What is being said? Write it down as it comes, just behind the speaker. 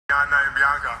Anna and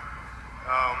Bianca.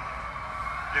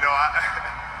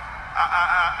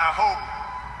 I hope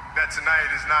that tonight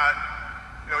is not,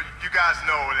 you guys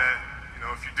know that,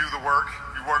 if you do the work,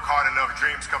 you work hard enough,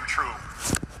 dreams come true.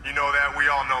 You know that,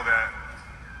 we all know that.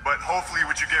 But hopefully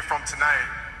what you get from tonight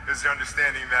is the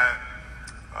understanding that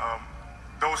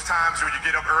those times when you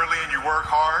get up early and you work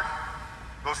hard,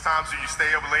 those times when you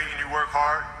stay up late and you work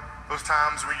hard, those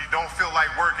times when you don't feel like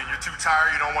working, you're too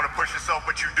tired, you don't want to push yourself,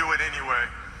 but you do it anyway.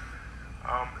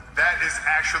 That is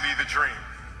actually the dream.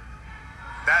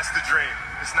 That's the dream.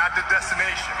 It's not the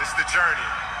destination, it's the journey.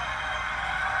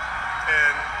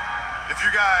 And if you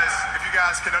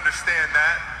guys can understand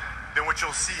that, then what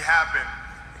you'll see happen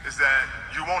is that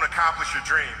you won't accomplish your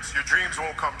dreams. Your dreams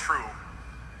won't come true.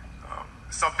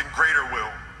 Something greater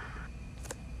will.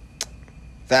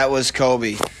 That was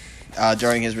Kobe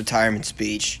during his retirement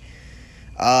speech.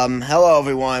 Hello,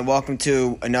 everyone. Welcome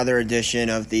to another edition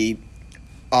of the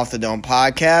Off the Dome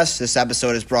podcast. This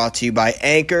episode is brought to you by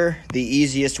Anchor, the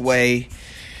easiest way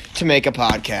to make a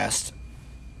podcast.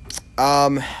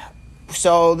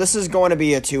 So this is going to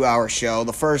be a 2-hour show.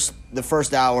 The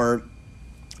first hour,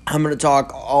 I'm going to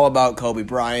talk all about Kobe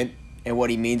Bryant and what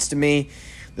he means to me.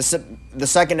 The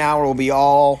second hour will be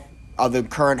all of the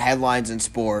current headlines in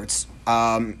sports,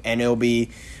 and it'll be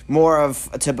more of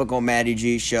a typical Matty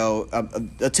G show,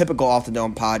 a typical Off the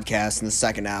Dome podcast in the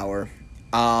second hour.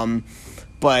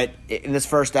 But in this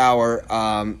first hour,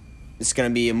 it's going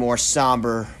to be a more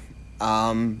somber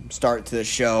start to the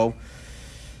show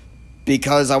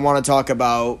because I want to talk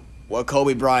about what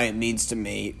Kobe Bryant means to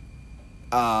me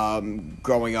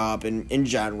growing up and in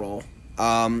general.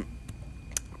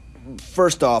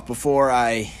 First off, before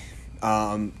I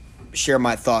share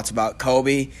my thoughts about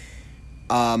Kobe,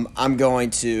 I'm going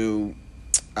to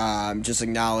just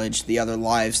acknowledge the other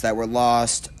lives that were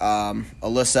lost.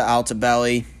 Alyssa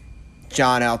Altobelli,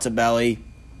 John Altobelli,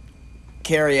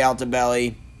 Carrie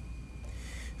Altobelli,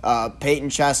 Peyton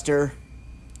Chester,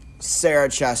 Sarah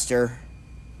Chester,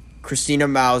 Christina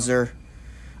Mauser,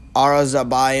 Ara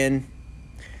Zabayan,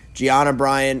 Gianna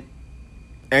Bryant,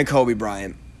 and Kobe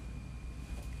Bryant.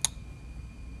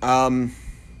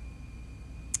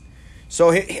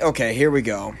 Here we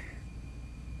go.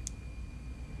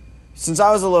 Since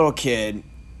I was a little kid,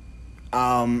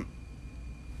 I've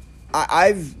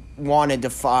wanted to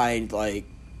find,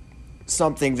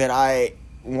 something that I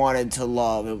wanted to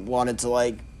love and wanted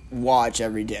to, watch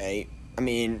every day. I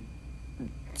mean,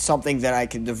 something that I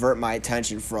could divert my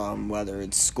attention from, whether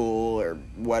it's school or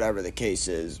whatever the case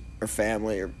is, or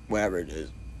family or whatever it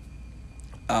is.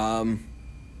 And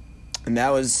that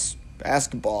was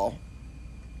basketball.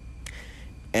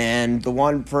 And the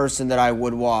one person that I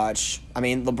would watch,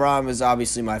 LeBron was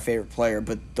obviously my favorite player,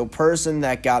 but the person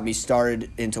that got me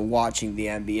started into watching the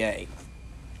NBA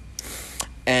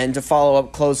and to follow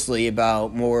up closely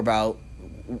more about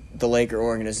the Laker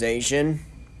organization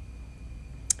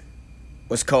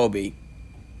was Kobe.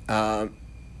 What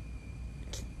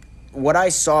I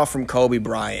saw from Kobe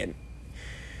Bryant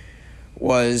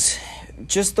was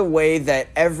just the way that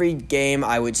every game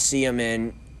I would see him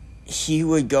in, he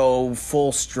would go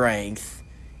full strength,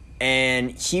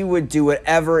 and he would do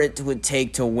whatever it would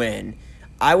take to win.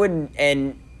 What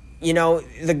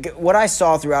I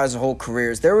saw throughout his whole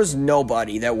career is there was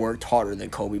nobody that worked harder than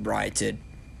Kobe Bryant did.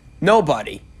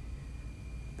 Nobody.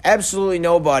 Absolutely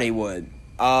nobody would.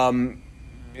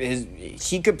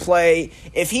 He could play,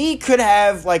 if he could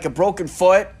have a broken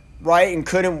foot, right, and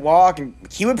couldn't walk, and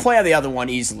he would play on the other one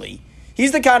easily.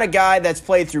 He's the kind of guy that's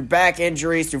played through back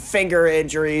injuries, through finger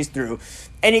injuries, through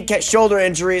any shoulder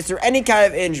injuries, through any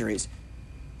kind of injuries.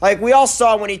 We all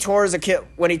saw when he tore his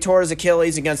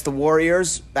Achilles against the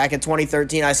Warriors back in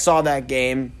 2013. I saw that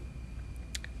game,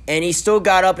 and he still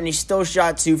got up and he still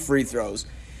shot 2 free throws.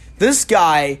 This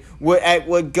guy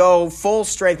would go full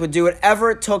strength, would do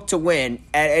whatever it took to win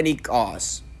at any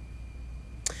cost.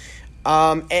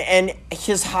 And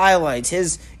his highlights,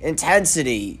 his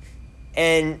intensity,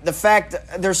 and the fact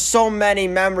that there's so many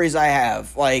memories I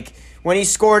have, when he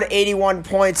scored 81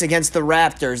 points against the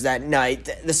Raptors that night,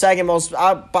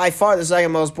 by far the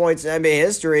second most points in NBA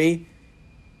history.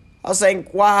 I was saying,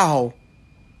 wow,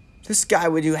 this guy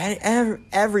would do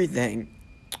everything.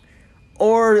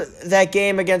 Or that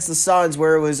game against the Suns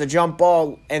where it was a jump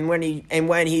ball, and when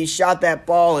he shot that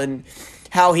ball and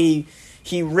how he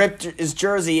ripped his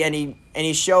jersey and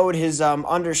he showed his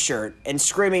undershirt and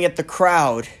screaming at the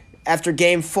crowd after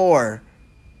Game 4.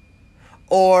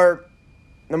 Or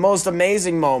the most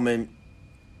amazing moment,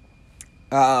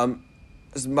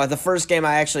 the first game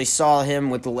I actually saw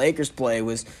him with the Lakers play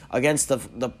was against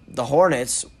the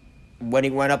Hornets when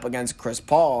he went up against Chris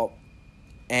Paul.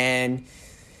 And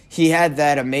he had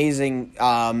that amazing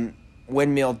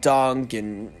windmill dunk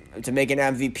and to make an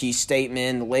MVP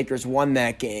statement. The Lakers won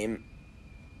that game.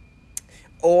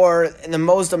 Or the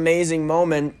most amazing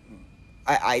moment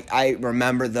I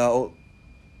remember, though,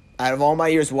 out of all my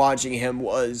years watching him,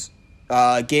 was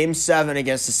Game 7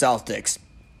 against the Celtics,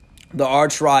 the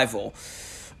arch rival.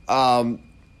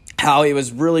 How he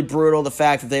was really brutal, the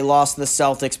fact that they lost to the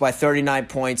Celtics by 39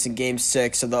 points in Game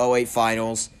 6 of the 2008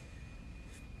 Finals.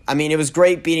 I mean, it was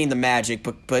great beating the Magic,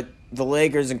 but the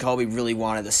Lakers and Kobe really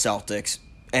wanted the Celtics.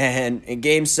 And in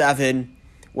Game 7,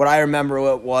 what I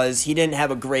remember was he didn't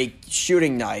have a great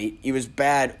shooting night. He was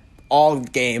bad all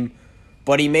game,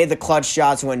 but he made the clutch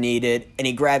shots when needed, and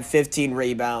he grabbed 15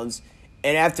 rebounds.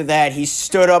 And after that, he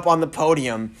stood up on the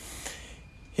podium,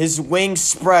 his wings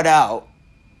spread out,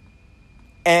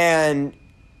 and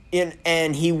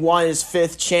he won his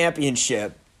 5th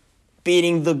championship,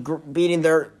 beating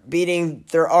their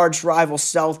arch rival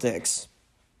Celtics.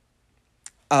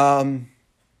 And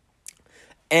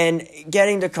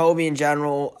getting to Kobe in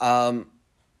general,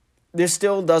 this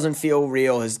still doesn't feel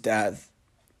real, his death.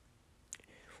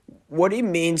 What he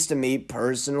means to me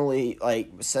personally,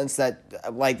 since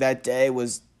that day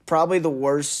was probably the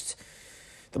worst,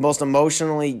 the most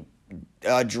emotionally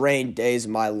drained days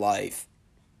of my life.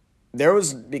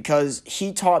 Because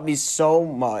he taught me so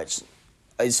much,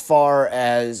 as far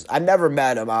as, I've never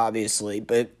met him, obviously,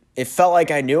 but it felt like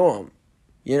I knew him,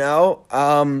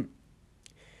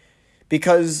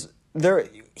 because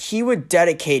he would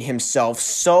dedicate himself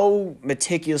so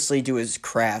meticulously to his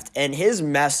craft, and his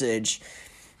message,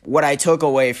 what I took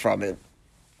away from it,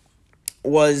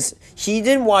 was he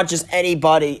didn't want just any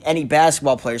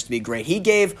basketball players to be great. He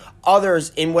gave others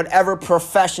in whatever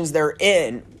professions they're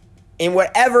in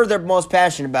whatever they're most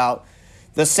passionate about,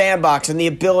 the sandbox and the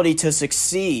ability to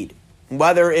succeed,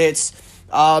 whether it's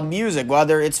music,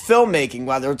 whether it's filmmaking,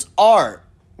 whether it's art,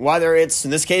 whether it's,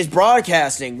 in this case,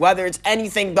 broadcasting, whether it's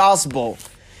anything possible.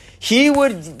 He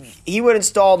would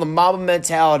install the Mamba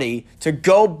mentality to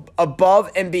go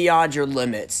above and beyond your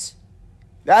limits.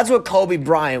 That's what Kobe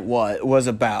Bryant was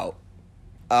about.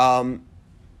 Throughout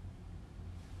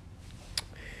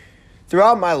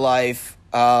my life,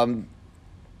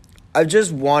 I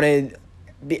just wanted...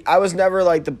 I was never,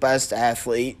 the best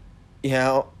athlete,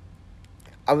 I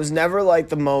was never,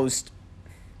 the most,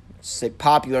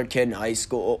 popular kid in high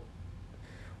school.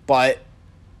 But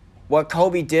what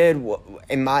Kobe did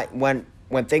when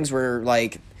things were,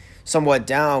 somewhat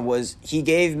down was he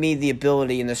gave me the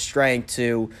ability and the strength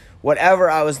to, whatever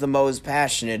I was the most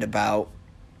passionate about,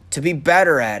 to be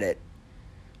better at it.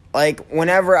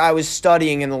 Whenever I was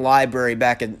studying in the library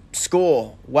back in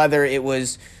school, whether it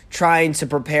was trying to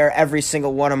prepare every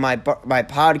single one of my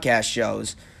podcast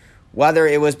shows, whether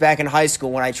it was back in high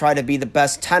school when I tried to be the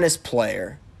best tennis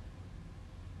player,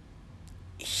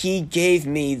 he gave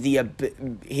me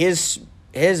his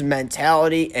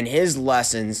mentality and his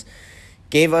lessons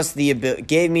gave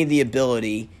me the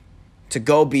ability to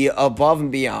go be above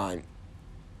and beyond,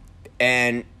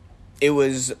 and it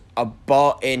was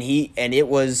about it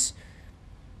was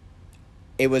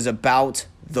about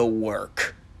the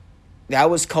work. That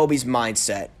was Kobe's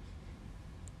mindset.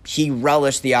 He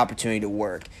relished the opportunity to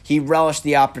work. He relished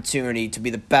the opportunity to be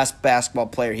the best basketball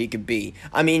player he could be.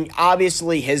 I mean,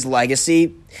 obviously, his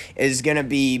legacy is going to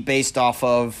be based off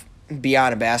of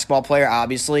beyond a basketball player,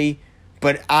 obviously.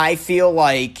 But I feel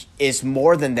like it's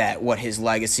more than that, what his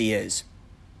legacy is.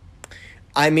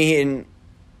 I mean,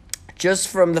 just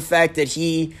from the fact that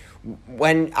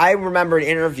when I remember an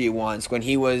interview once when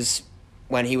he was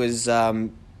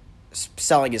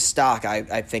selling his stock,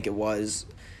 I think it was,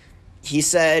 he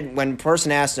said, when a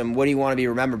person asked him, what do you want to be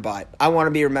remembered by? I want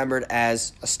to be remembered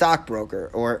as a stockbroker,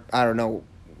 or I don't know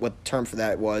what the term for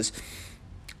that was.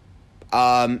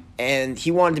 And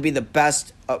he wanted to be the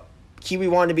best. He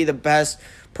wanted to be the best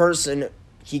person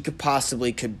he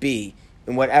possibly could be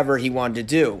in whatever he wanted to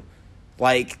do.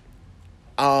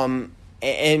 And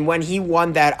when he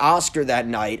won that Oscar that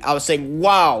night, I was saying,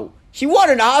 wow, he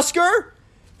won an Oscar?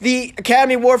 The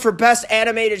Academy Award for Best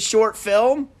Animated Short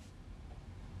Film?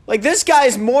 This guy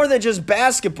is more than just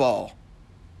basketball.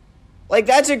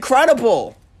 That's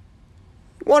incredible.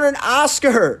 He won an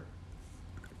Oscar.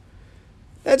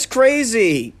 That's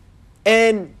crazy.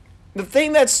 And the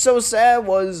thing that's so sad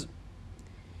was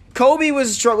Kobe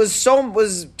was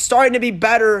starting to be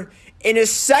better in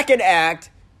his second act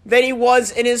than he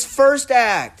was in his first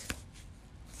act.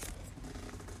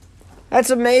 That's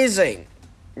amazing.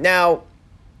 Now,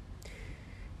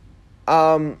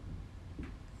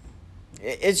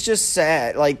 it's just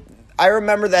sad. I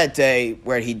remember that day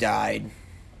where he died,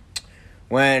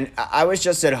 when I was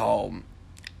just at home,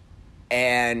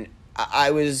 and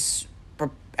I was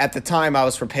at the time I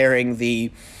was preparing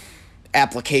the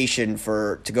application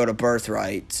to go to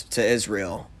Birthright to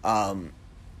Israel. I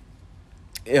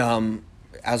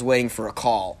was waiting for a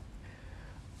call.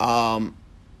 At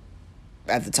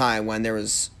the time when there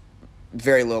was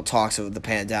very little talks of the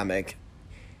pandemic,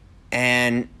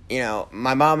 and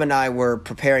my mom and I were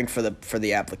preparing for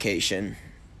the application,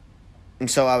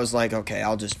 and so I was like, okay,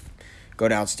 I'll just go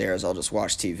downstairs, I'll just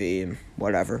watch TV and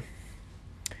whatever.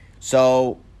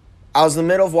 So I was in the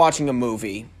middle of watching a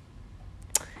movie,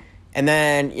 and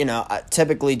then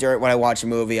typically when I watch a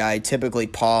movie, I typically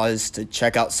pause to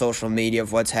check out social media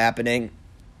of what's happening,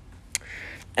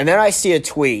 and then I see a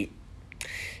tweet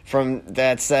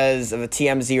that says of a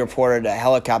TMZ reported a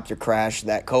helicopter crash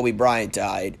that Kobe Bryant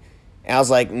died. And I was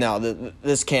like, no,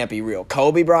 this can't be real.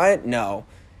 Kobe Bryant? No.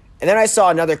 And then I saw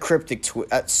another cryptic tweet.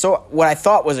 So what I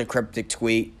thought was a cryptic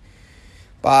tweet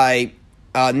by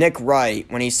Nick Wright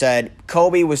when he said,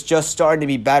 Kobe was just starting to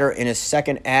be better in his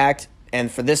second act,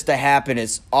 and for this to happen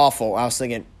is awful. I was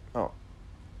thinking, oh,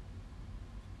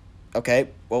 okay,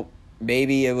 well,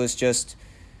 maybe it was just,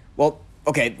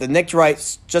 okay, the Nick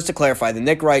Wright, just to clarify, the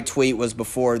Nick Wright tweet was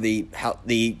before the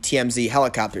TMZ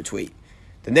helicopter tweet.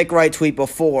 The Nick Wright tweet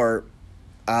before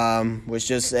was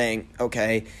just saying,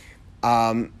 okay,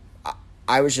 I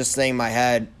was just saying in my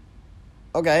head,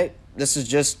 okay,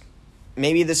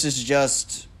 maybe this is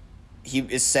just, he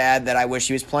is sad that I wish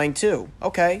he was playing too.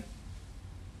 Okay.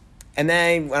 And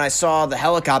then when I saw the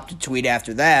helicopter tweet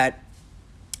after that,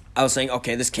 I was saying,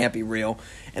 okay, this can't be real.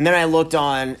 And then I looked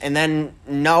on, and then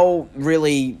no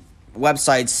really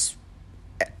websites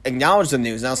acknowledged the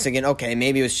news. And I was thinking, okay,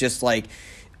 maybe it was just like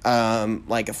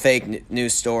a fake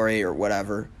news story or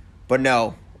whatever. But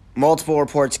no, multiple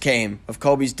reports came of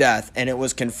Kobe's death, and it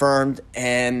was confirmed.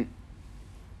 And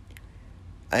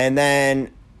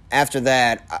then after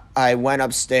that, I went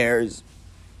upstairs,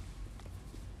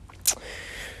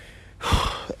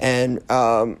 and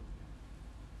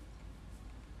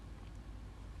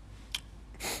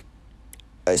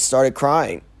I started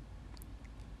crying.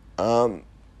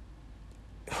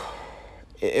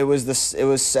 It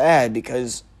was sad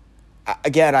because,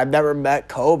 again, I've never met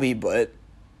Kobe, but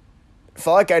I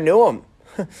felt like I knew him.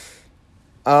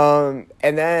 And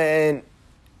then,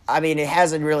 it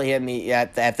hasn't really hit me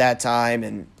yet at that time.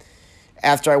 And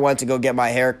after I went to go get my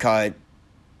hair cut,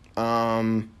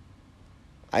 I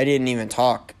didn't even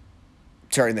talk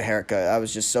during the haircut. I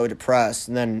was just so depressed.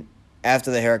 And then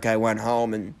after the haircut, I went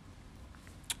home and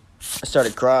I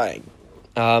started crying.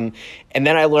 And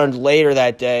then I learned later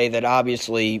that day that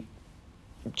obviously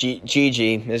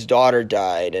Gigi, his daughter,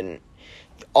 died, and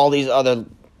all these other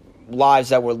lives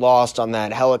that were lost on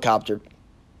that helicopter.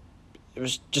 It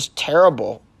was just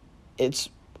terrible.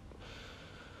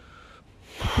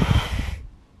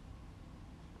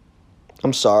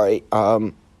 I'm sorry.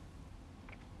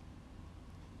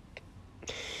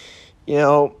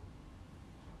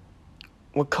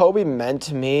 What Kobe meant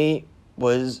to me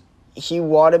was he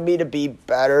wanted me to be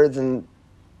better than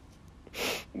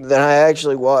I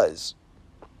actually was.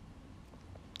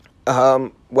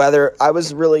 Whether I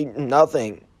was really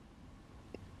nothing.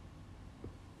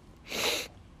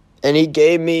 And he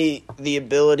gave me the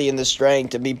ability and the strength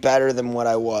to be better than what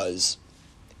I was.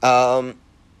 And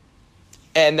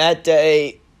that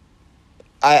day,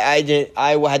 I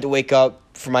had to wake up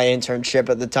for my internship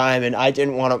at the time, and I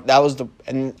didn't want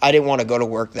to go to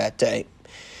work that day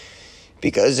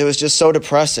because it was just so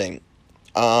depressing.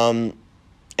 And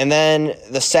then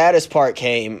the saddest part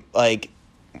came,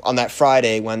 on that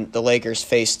Friday when the Lakers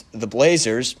faced the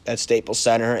Blazers at Staples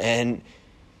Center, and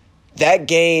that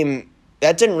game,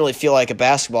 that didn't really feel like a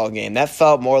basketball game. That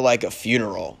felt more like a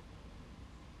funeral.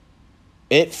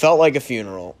 It felt like a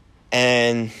funeral,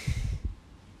 and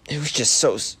it was just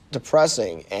so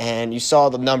depressing. And you saw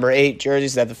the number 8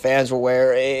 jerseys that the fans were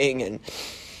wearing, and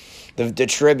the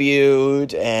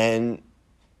tribute, and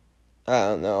I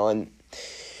don't know, and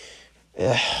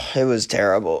it was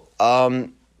terrible.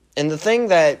 And the thing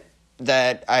that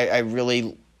I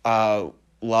really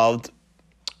loved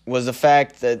was the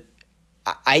fact that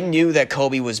I knew that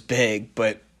Kobe was big,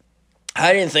 but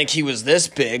I didn't think he was this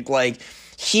big.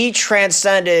 He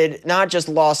transcended not just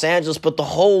Los Angeles, but the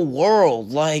whole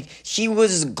world. He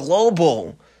was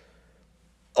global.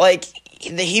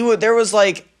 There was in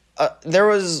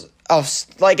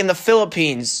the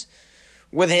Philippines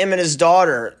with him and his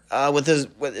daughter, with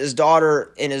his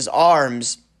daughter in his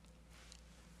arms,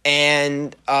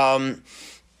 and that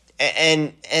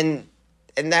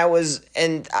was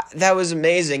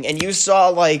amazing. And you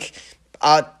saw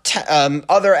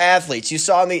other athletes. You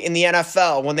saw in the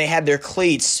NFL when they had their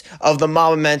cleats of the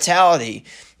Mamba mentality.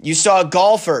 You saw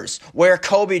golfers wear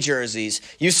Kobe jerseys.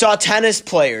 You saw tennis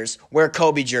players wear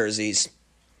Kobe jerseys.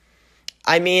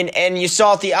 I mean, and you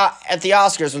saw at the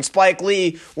Oscars when Spike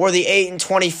Lee wore the 8 and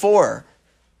 24.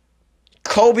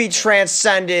 Kobe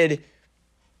transcended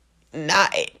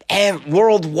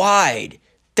worldwide.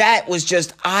 That was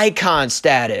just icon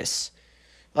status.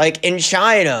 Like in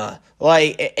China,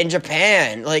 like in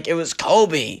Japan, like it was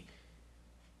Kobe.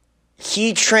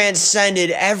 He transcended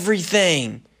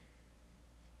everything.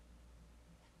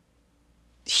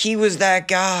 He was that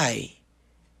guy.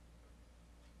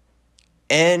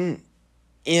 And,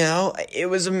 it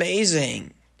was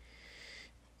amazing.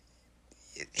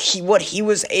 What he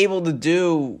was able to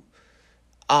do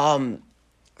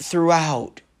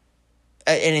throughout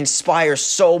and inspire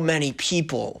so many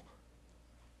people.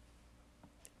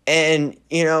 And,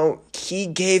 he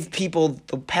gave people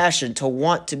the passion to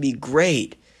want to be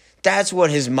great. That's what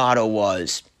his motto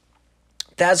was.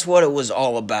 That's what it was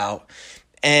all about.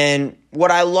 And what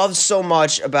I loved so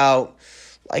much about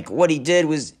what he did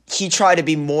was he tried to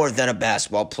be more than a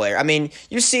basketball player. I mean,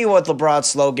 you see what LeBron's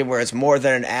slogan where it's more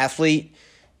than an athlete.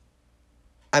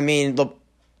 I mean,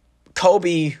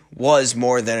 Kobe was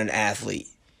more than an athlete.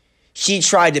 He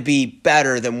tried to be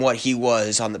better than what he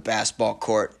was on the basketball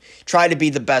court. Tried to be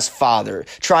the best father.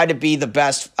 Tried to be the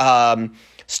best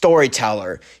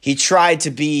storyteller. He tried to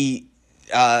be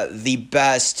the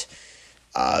best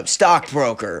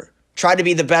stockbroker. Tried to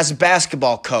be the best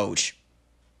basketball coach.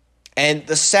 And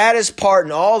the saddest part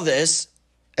in all this,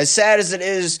 as sad as it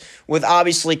is with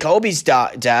obviously Kobe's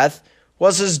death,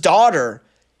 was his daughter.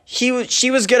 She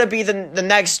was going to be the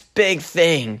next big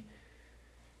thing.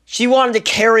 She wanted to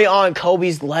carry on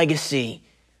Kobe's legacy.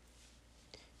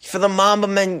 For the Mamba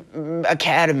Men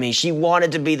Academy, she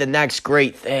wanted to be the next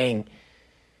great thing.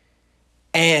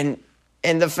 And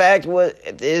the fact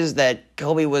is that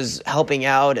Kobe was helping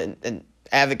out and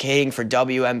advocating for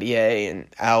WNBA, and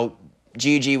how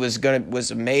Gigi was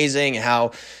amazing, and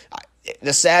how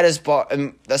the saddest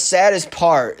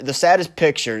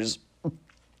pictures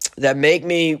that make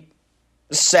me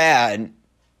sad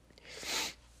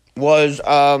was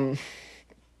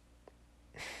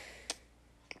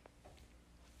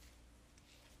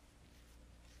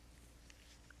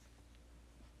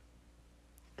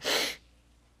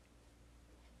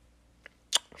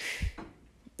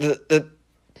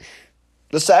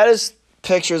the saddest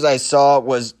pictures I saw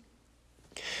was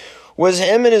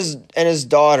him and his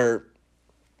daughter.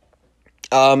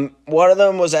 One of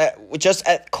them was at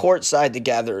courtside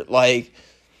together,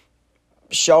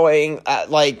 showing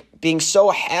being so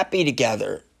happy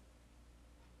together.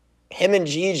 Him and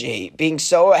Gigi being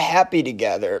so happy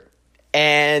together,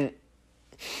 and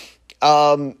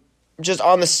just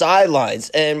on the sidelines.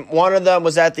 And one of them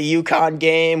was at the UConn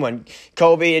game when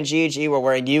Kobe and Gigi were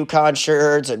wearing UConn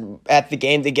shirts and at the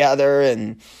game together,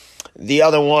 and the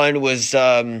other one was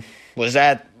at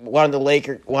one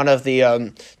of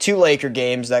the two Laker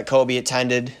games that Kobe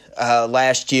attended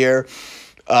last year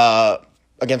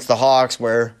against the Hawks,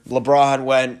 where LeBron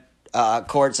went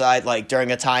courtside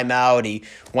during a timeout. He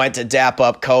went to dap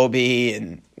up Kobe,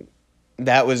 and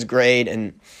that was great.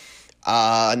 And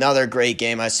another great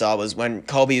game I saw was when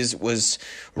Kobe was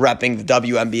repping the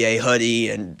WNBA hoodie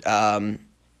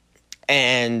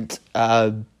and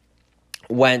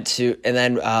went to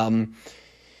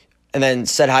and then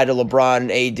said hi to LeBron,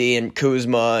 AD, and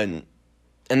Kuzma,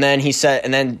 and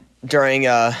then during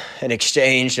an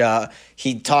exchange,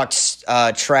 he talked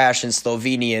trash in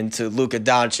Slovenian to Luka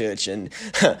Doncic, and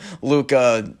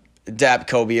Luka dapped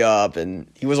Kobe up, and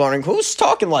he was wondering who's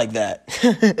talking like that,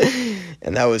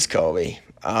 and that was Kobe.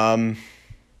 I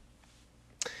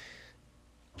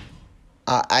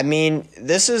mean,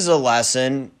 this is a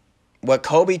lesson. What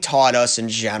Kobe taught us in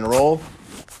general,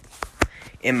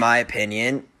 in my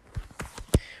opinion,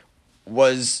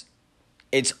 was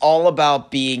it's all about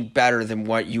being better than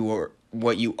what you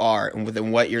are, and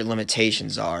than what your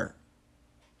limitations are.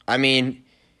 I mean,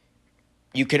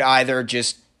 you could either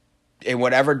just, in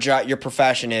whatever your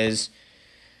profession is,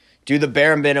 do the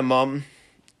bare minimum,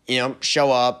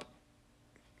 show up,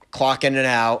 clock in and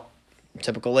out,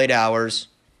 typical 8 hours,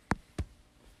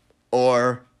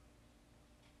 or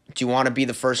do you want to be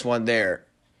the first one there?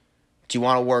 Do you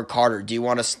want to work harder? Do you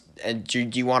want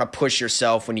to push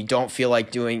yourself when you don't feel like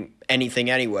doing anything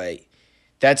anyway?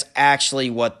 That's actually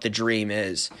what the dream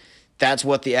is. That's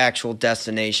what the actual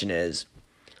destination is.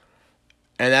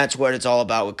 And that's what it's all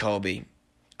about with Kobe.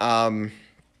 And,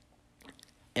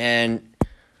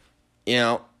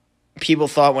 people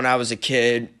thought when I was a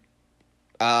kid,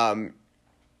 when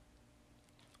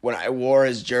I wore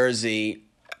his jersey,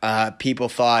 people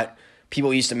thought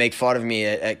people used to make fun of me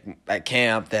at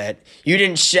camp that you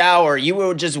didn't shower. You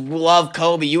would just love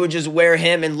Kobe. You would just wear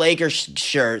him in Lakers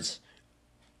shirts.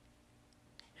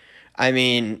 I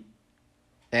mean,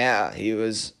 yeah, he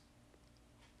was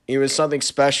something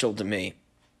special to me.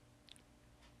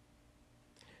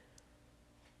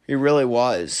 He really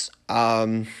was.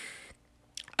 I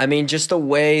mean, just the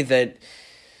way that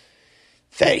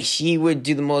he would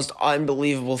do the most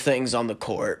unbelievable things on the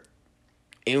court.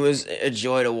 It was a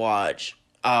joy to watch.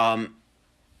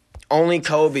 Only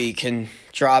Kobe can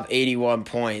drop 81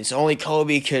 points. Only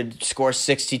Kobe could score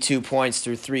 62 points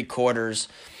through 3 quarters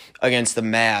against the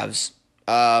Mavs.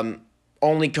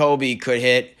 Only Kobe could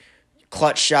hit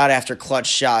clutch shot after clutch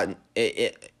shot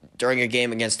during a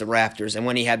game against the Raptors, and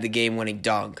when he had the game-winning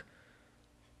dunk.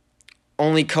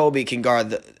 Only Kobe can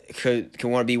want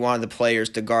to be one of the players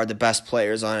to guard the best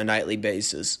players on a nightly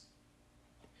basis.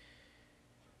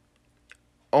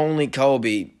 Only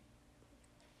Kobe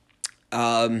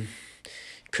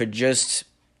could just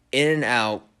in and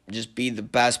out just be the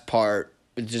best part,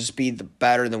 just be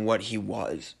better than what he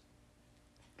was.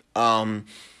 And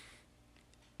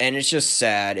it's just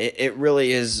sad. It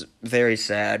really is very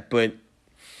sad.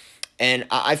 And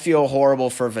I feel horrible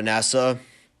for Vanessa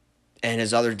and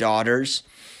his other daughters.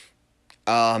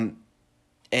 And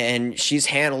she's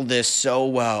handled this so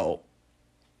well.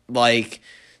 Like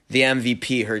the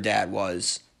MVP her dad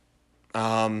was.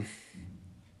 I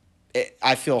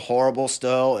feel horrible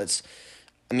still. Us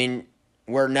and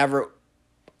her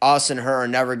are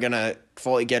never going to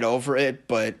fully get over it,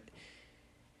 but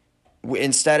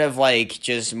instead of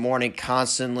just mourning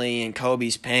constantly in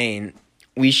Kobe's pain,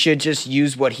 we should just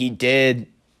use what he did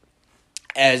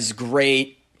as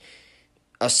a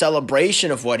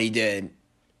celebration of what he did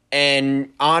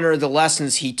and honor the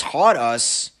lessons he taught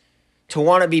us to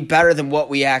want to be better than what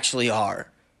we actually are.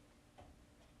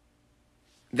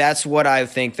 That's what I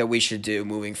think that we should do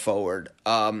moving forward.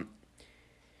 Another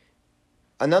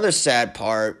sad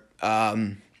part,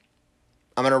 I'm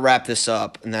going to wrap this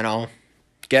up and then I'll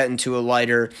get into a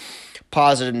lighter,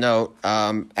 positive note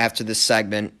after this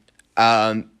segment,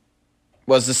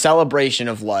 was the celebration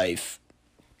of life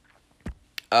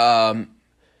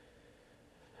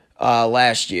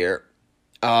last year.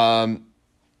 When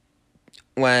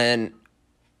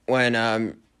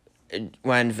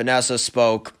Vanessa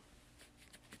spoke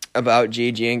about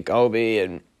Gigi and Kobe,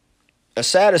 and the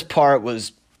saddest part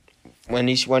was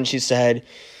when she said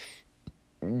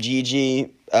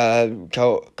Gigi,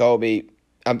 Kobe.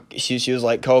 She was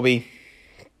like, Kobe,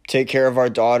 take care of our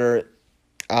daughter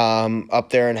up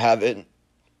there in heaven.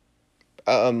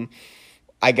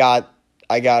 I got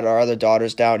our other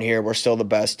daughters down here. We're still the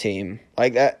best team.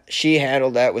 Like that, she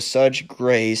handled that with such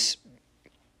grace,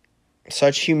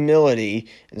 such humility,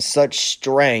 and such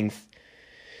strength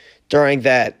during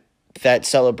that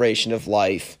celebration of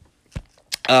life.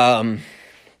 And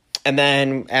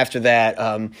then after that,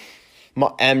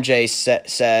 MJ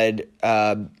said,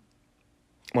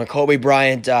 when Kobe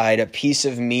Bryant died, a piece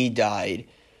of me died.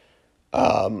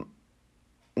 And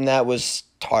that was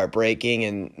heartbreaking.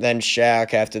 And then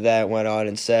Shaq, after that, went on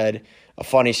and said a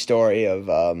funny story of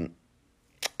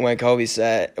when Kobe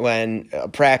said, when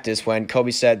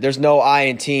Kobe said, there's no I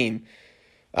in team.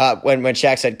 When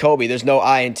Shaq said, Kobe, there's no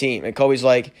I in team. And Kobe's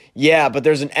like, yeah, but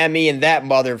there's an M-E in that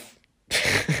mother.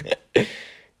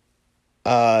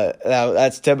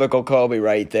 That's typical Kobe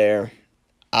right there.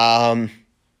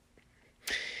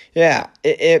 Yeah,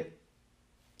 it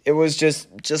was just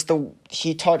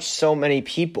he touched so many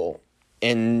people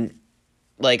in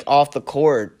off the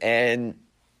court and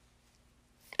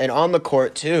on the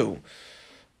court too.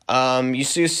 You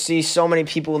see so many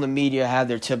people in the media have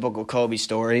their typical Kobe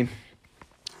story.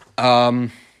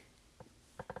 And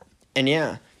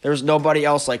yeah, there's nobody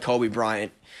else like Kobe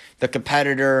Bryant, the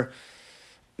competitor,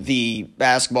 the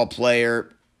basketball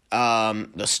player,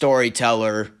 the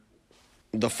storyteller,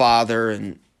 the father,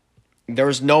 and there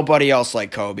was nobody else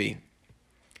like Kobe.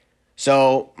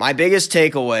 So my biggest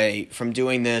takeaway from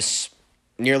doing this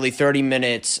nearly 30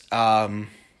 minutes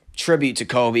tribute to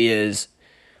Kobe is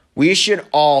we should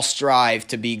all strive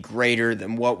to be greater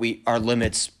than what our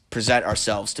limits present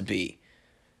ourselves to be.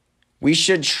 We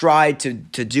should try to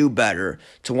do better,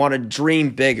 to want to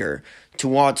dream bigger, to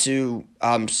want to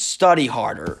study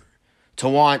harder, to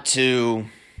want to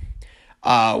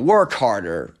work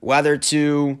harder, whether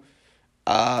to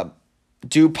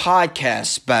do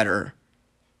podcasts better,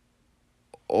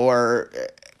 or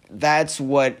that's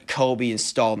what Kobe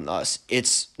installed in us.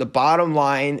 It's the bottom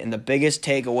line, and the biggest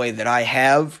takeaway that I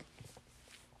have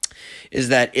is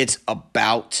that it's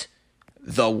about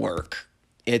the work.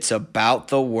 It's about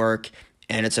the work,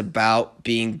 and it's about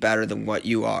being better than what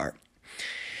you are.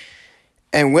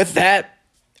 And with that,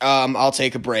 I'll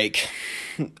take a break.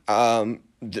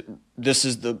 This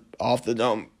is the Off the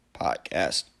Dome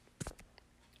podcast.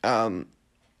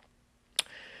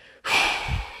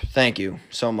 Thank you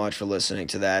so much for listening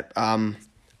to that. I'll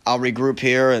regroup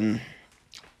here and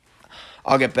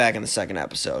I'll get back in the second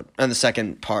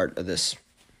part of this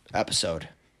episode.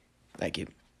 Thank you.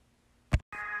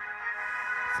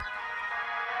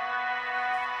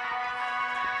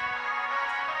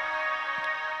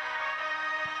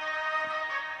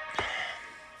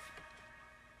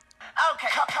 Okay,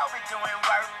 Kobe doing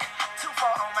work. 2-4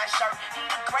 on my shirt. He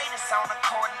the greatest on the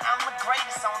court, and I'm the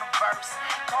greatest on the verse.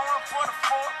 Going for the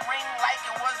fourth ring like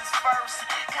it was his first.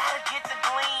 Gotta get the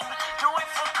gleam. Do it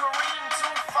for Kareem.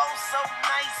 2-4 so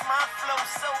nice, my flow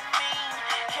so mean.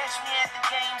 Catch me at the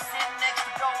game sitting next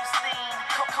to Goldstein.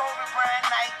 Kobe Bryant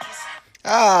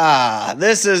Nikes.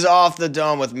 This is Off the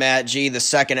Dome with Matt G, the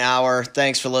second hour.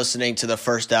 Thanks for listening to the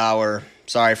first hour.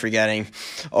 Sorry for getting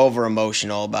over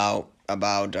emotional about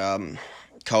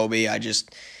Kobe.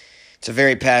 It's a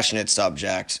very passionate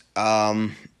subject.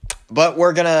 But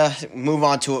we're gonna move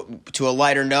on to a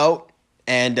lighter note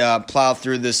and plow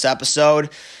through this episode.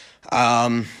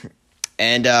 And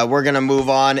we're gonna move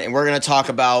on and we're gonna talk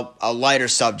about lighter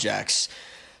subjects.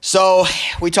 So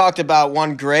we talked about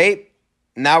one great.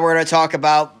 Now we're gonna talk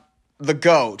about the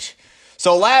GOAT.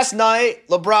 So last night,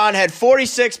 LeBron had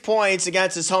 46 points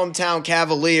against his hometown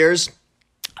Cavaliers.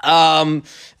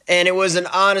 And it was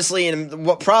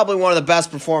probably one of the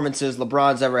best performances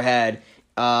LeBron's ever had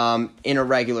in a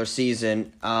regular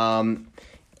season. And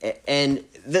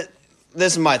this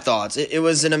is my thoughts. It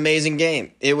was an amazing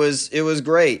game. It was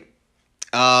great.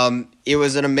 It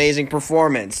was an amazing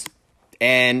performance,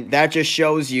 and that just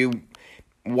shows you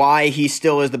why he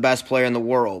still is the best player in the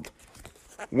world.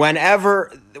 What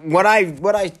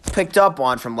I picked up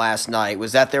on from last night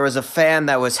was that there was a fan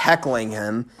that was heckling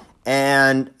him,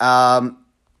 and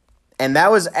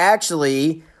that was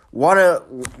actually one of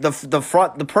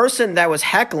the person that was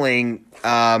heckling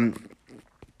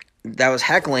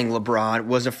LeBron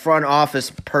was a front office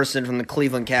person from the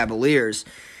Cleveland Cavaliers,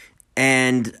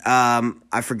 and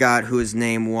I forgot who his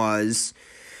name was,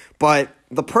 but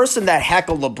the person that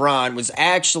heckled LeBron was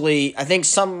actually, I think,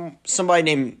 somebody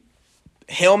named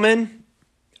Hillman,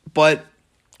 but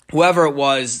whoever it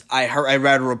was, I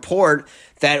read a report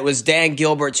that it was Dan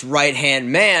Gilbert's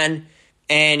right-hand man,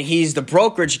 and he's the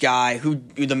brokerage guy who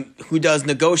does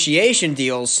negotiation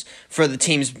deals for the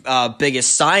team's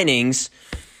biggest signings,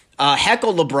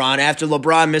 heckled LeBron after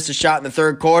LeBron missed a shot in the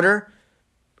third quarter.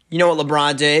 You know what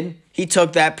LeBron did? He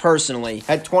took that personally.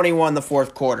 Had 21 in the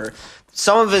fourth quarter.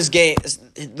 Some of his games,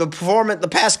 the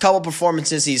past couple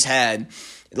performances he's had,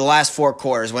 the last four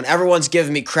quarters, when everyone's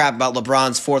giving me crap about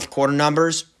LeBron's fourth quarter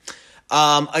numbers,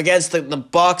 against the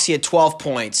Bucks he had 12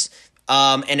 points,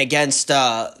 and against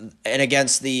the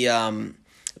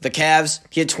Cavs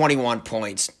he had 21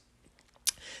 points.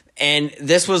 And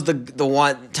this was the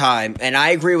one time, and I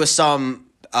agree with some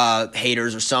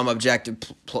haters or some objective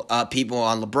people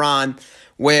on LeBron,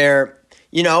 where,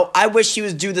 I wish he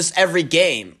would do this every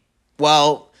game.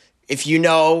 Well, if you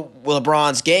know what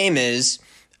LeBron's game is,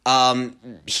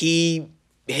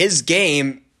 his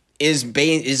game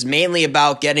is mainly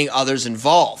about getting others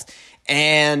involved.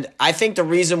 And I think the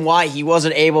reason why he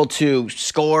wasn't able to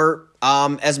score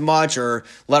as much, or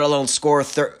let alone score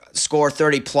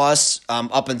 30 plus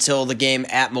up until the game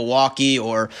at Milwaukee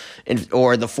or the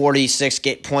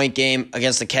 46-point game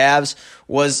against the Cavs,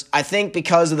 was, I think,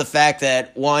 because of the fact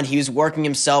that, one, he was working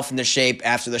himself into shape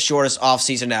after the shortest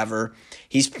offseason ever.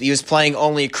 He was playing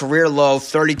only a career low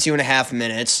 32 and a half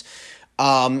minutes.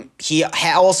 He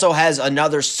also has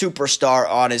another superstar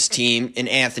on his team in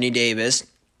Anthony Davis,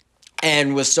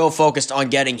 and was so focused on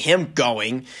getting him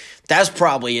going. That's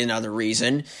probably another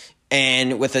reason.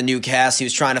 And with a new cast, he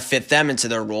was trying to fit them into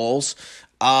their roles.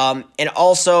 And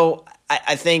also,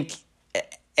 I think,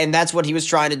 and that's what he was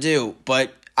trying to do.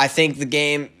 But I think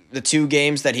the two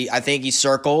games that he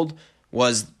circled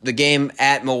was the game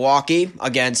at Milwaukee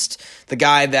against the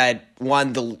guy that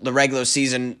won the regular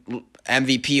season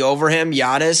MVP over him,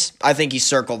 Giannis. I think he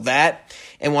circled that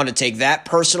and wanted to take that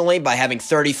personally by having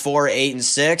 34, 8, and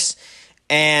 6.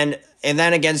 And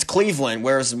then against Cleveland,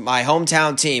 where's my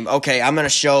hometown team? Okay, I'm gonna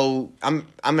show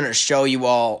you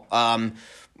all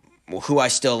who I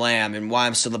still am and why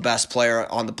I'm still the best player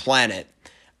on the planet.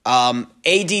 AD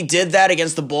did that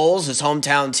against the Bulls, his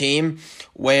hometown team,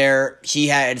 where he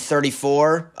had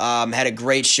 34, had a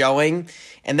great showing.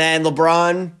 And then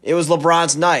LeBron, it was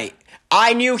LeBron's night.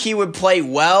 I knew he would play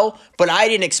well, but I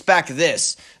didn't expect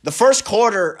this. The first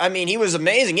quarter, he was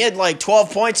amazing. He had like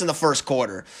 12 points in the first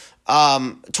quarter.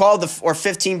 or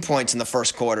 15 points in the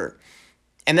first quarter.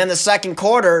 And then the second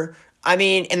quarter,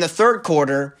 in the third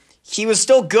quarter, he was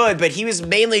still good, but he was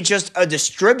mainly just a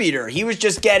distributor. He was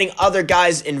just getting other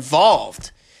guys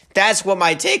involved. That's what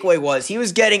my takeaway was. He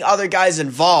was getting other guys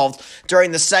involved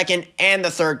during the second and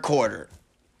the third quarter.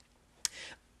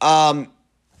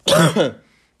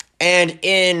 And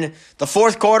in the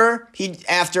fourth quarter,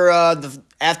 after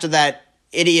that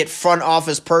idiot front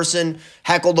office person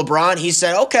heckled LeBron, he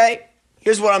said, "Okay,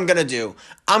 here's what I'm gonna do.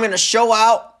 I'm gonna show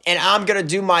out, and I'm gonna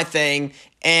do my thing,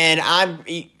 and I'm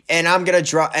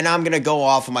gonna go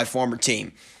off of my former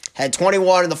team." Had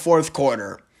 21 in the fourth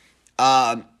quarter.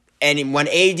 And when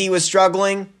AD was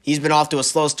struggling, he's been off to a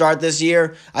slow start this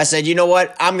year. I said, you know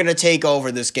what? I'm gonna take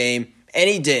over this game, and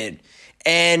he did.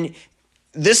 And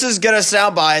this is going to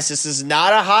sound biased. This is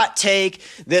not a hot take.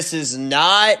 This is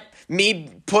not me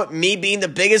being the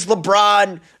biggest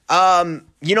LeBron,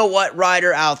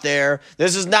 rider out there.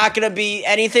 This is not going to be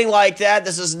anything like that.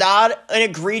 This is not an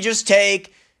egregious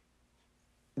take.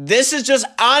 This is just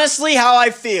honestly how I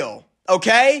feel,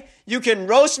 okay? You can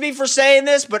roast me for saying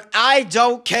this, but I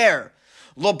don't care.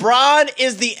 LeBron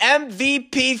is the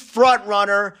MVP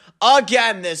frontrunner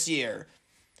again this year.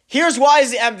 Here's why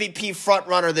he's the MVP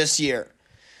frontrunner this year.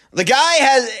 The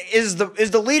guy is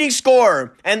the leading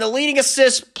scorer and the leading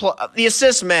assist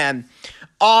man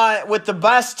with the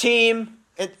best team.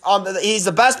 He's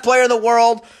the best player in the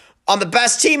world on the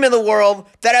best team in the world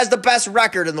that has the best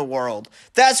record in the world.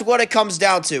 That's what it comes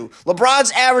down to.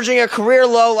 LeBron's averaging a career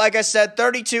low, like I said,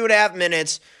 32 and a half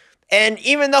minutes. And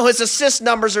even though his assist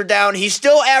numbers are down, he's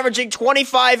still averaging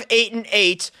 25, 8, and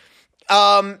 8.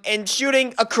 And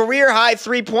shooting a career-high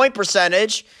 3-point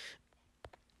percentage.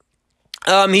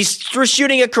 He's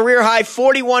shooting a career-high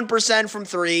 41% from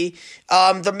three.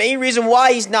 The main reason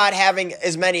why he's not having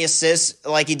as many assists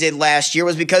like he did last year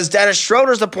was because Dennis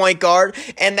Schroeder's the point guard,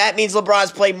 and that means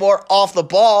LeBron's playing more off the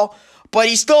ball. But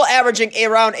he's still averaging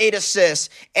around 8 assists.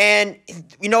 And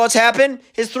you know what's happened?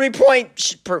 His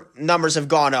 3-point numbers have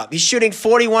gone up. He's shooting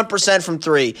 41% from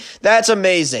three. That's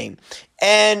amazing.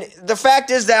 And the fact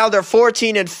is now they're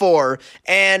 14-4,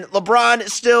 and LeBron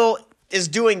still is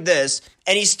doing this,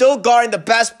 and he's still guarding the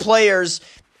best players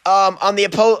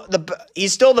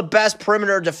he's still the best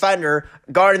perimeter defender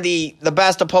guarding the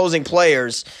best opposing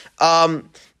players. When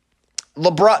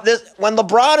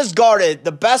LeBron is guarded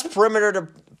the best perimeter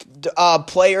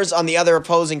players on the other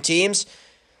opposing teams,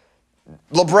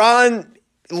 LeBron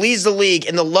leads the league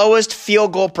in the lowest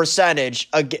field goal percentage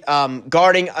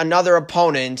guarding another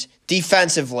opponent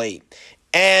defensively.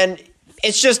 And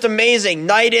it's just amazing,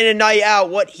 night in and night out,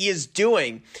 what he is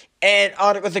doing. And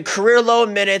with a career low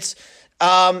minutes,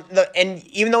 and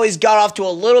even though he's got off to a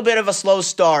little bit of a slow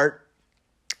start,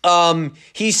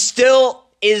 he still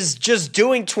is just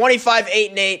doing 25, 8,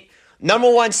 and 8,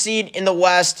 number one seed in the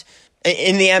West,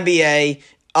 in the NBA.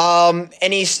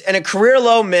 And he's in a career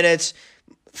low minutes,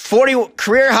 40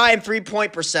 career high in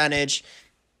 3-point percentage.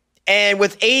 And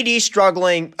with AD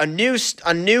struggling, a new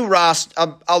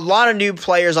roster, a lot of new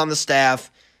players on the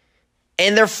staff,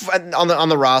 and they're on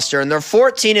the roster, and they're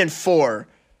 14-4.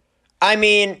 I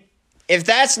mean, if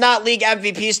that's not league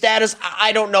MVP status,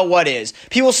 I don't know what is.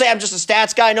 People say I'm just a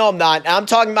stats guy. No, I'm not. I'm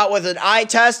talking about with an eye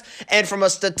test, and from a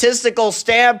statistical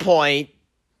standpoint,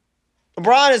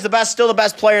 LeBron is still the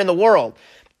best player in the world.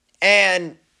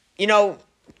 And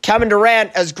Kevin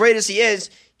Durant, as great as he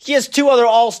is, he has two other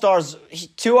all-stars,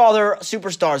 two other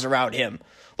superstars around him.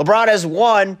 LeBron has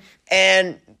one,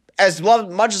 and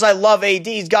much as I love AD,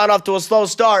 he's gotten off to a slow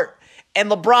start, and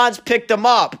LeBron's picked him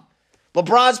up.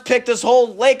 LeBron's picked this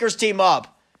whole Lakers team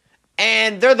up,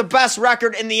 and they're the best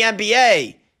record in the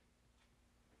NBA.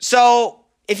 So,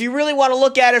 if you really want to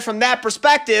look at it from that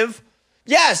perspective,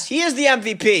 yes, he is the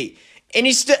MVP, and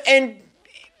he's in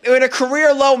a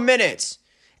career low minutes.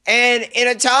 And in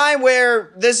a time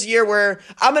this year where,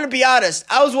 I'm going to be honest,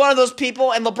 I was one of those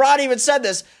people, and LeBron even said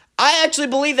this, I actually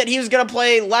believed that he was going to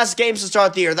play less games to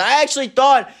start the year. That I actually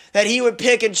thought that he would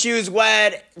pick and choose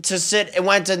when to sit and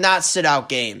when to not sit out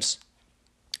games.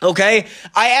 Okay?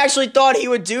 I actually thought he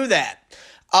would do that.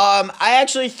 I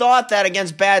actually thought that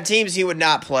against bad teams he would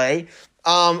not play.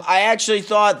 I actually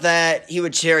thought that he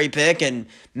would cherry pick and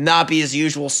not be his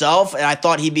usual self, and I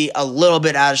thought he'd be a little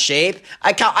bit out of shape.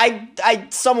 I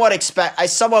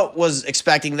somewhat was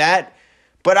expecting that,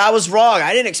 but I was wrong.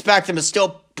 I didn't expect him to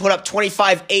still put up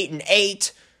 25, 8, and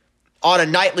 8 on a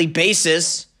nightly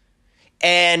basis,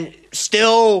 and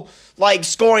still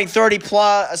scoring 30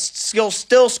 plus.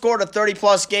 Still scored a 30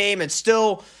 plus game, and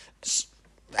still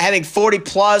having 40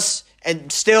 plus,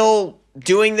 and still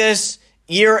doing this.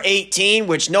 Year 18,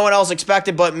 which no one else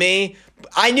expected but me.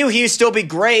 I knew he would still be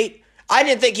great. I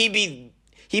didn't think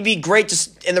he'd be great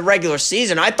just in the regular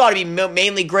season. I thought he'd be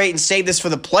mainly great and save this for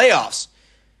the playoffs.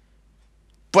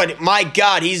 But my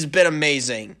God, he's been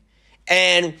amazing.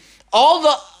 And all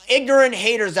the ignorant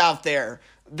haters out there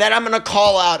that I'm going to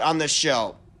call out on this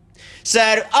show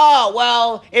said, oh,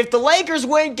 well, if the Lakers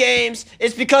win games,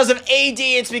 it's because of AD,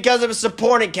 it's because of a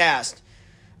supporting cast.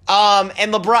 And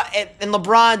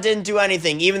LeBron didn't do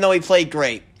anything, even though he played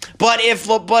great. But if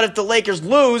the Lakers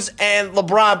lose and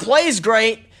LeBron plays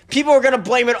great, people are going to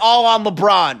blame it all on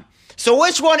LeBron. So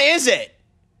which one is it?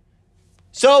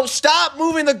 So stop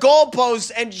moving the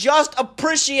goalposts and just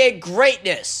appreciate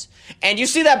greatness. And you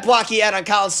see that block he had on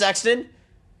Colin Sexton?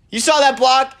 You saw that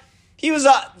block? He was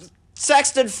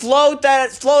Sexton floated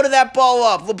that ball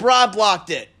up. LeBron blocked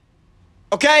it.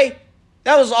 Okay?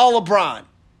 That was all LeBron.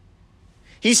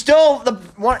 He's still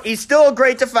a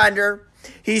great defender.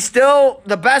 He's still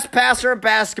the best passer in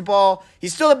basketball.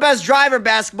 He's still the best driver in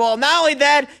basketball. Not only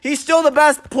that, he's still the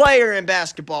best player in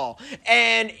basketball.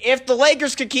 And if the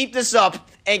Lakers could keep this up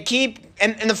and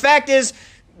the fact is,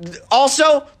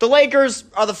 also, the Lakers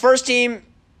are the first team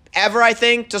ever, I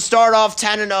think, to start off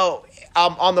 10-0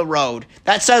 on the road.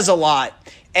 That says a lot.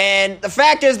 And the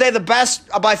fact is, they're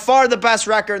by far the best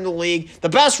record in the league, the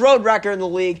best road record in the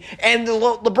league, and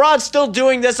LeBron's still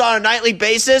doing this on a nightly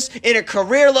basis in a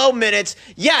career low minutes.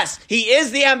 Yes, he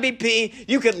is the MVP.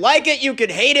 You could like it, you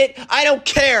could hate it. I don't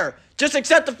care. Just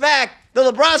accept the fact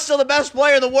that LeBron's still the best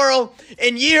player in the world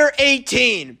in year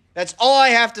 18. That's all I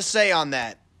have to say on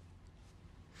that.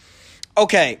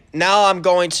 Okay, now I'm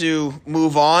going to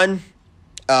move on,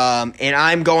 and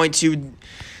I'm going to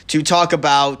talk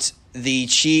about the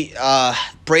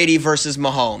Brady versus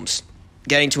Mahomes.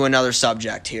 Getting to another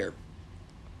subject here.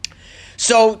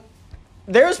 So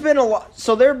there have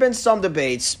been some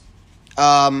debates.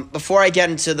 Before I get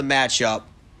into the matchup,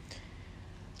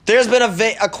 there's been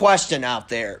a question out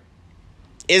there: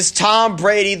 is Tom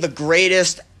Brady the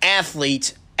greatest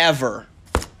athlete ever?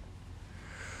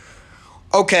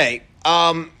 Okay.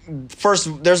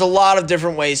 First, there's a lot of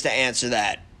different ways to answer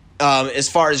that. As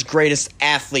far as greatest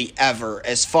athlete ever,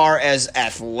 as far as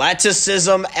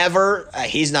athleticism ever,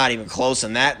 he's not even close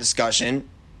in that discussion.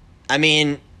 I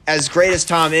mean, as great as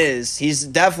Tom is, he's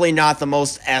definitely not the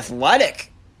most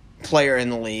athletic player in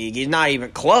the league. He's not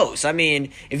even close. I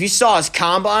mean, if you saw his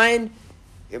combine,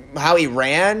 how he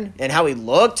ran and how he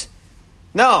looked,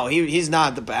 no, he's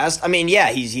not the best. I mean,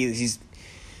 yeah, he's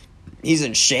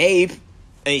in shape.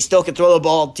 And he still can throw the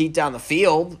ball deep down the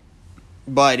field,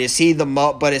 but is he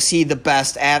the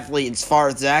best athlete as far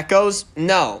as that goes?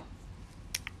 No.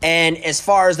 And as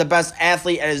far as the best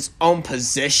athlete at his own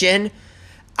position,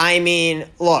 I mean,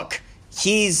 look,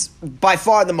 he's by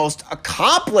far the most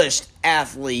accomplished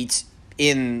athlete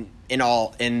in the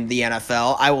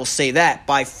NFL. I will say that,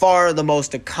 by far the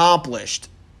most accomplished.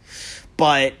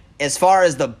 But as far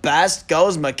as the best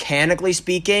goes, mechanically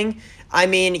speaking, I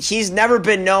mean, he's never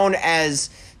been known as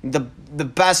the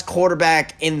best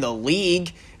quarterback in the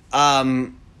league up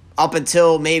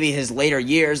until maybe his later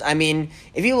years. I mean,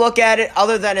 if you look at it,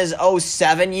 other than his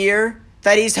 2007 year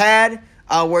that he's had,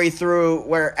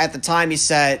 where at the time he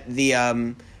set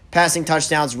the passing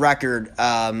touchdowns record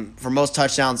for most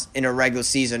touchdowns in a regular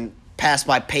season, passed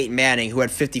by Peyton Manning, who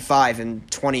had 55 in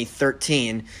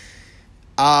 2013.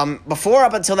 Up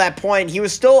until that point, he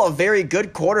was still a very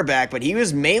good quarterback, but he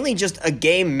was mainly just a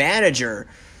game manager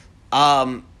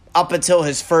up until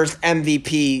his first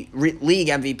league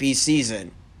MVP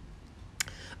season.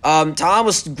 Tom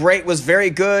was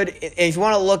very good. If you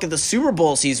want to look at the Super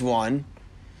Bowls he's won,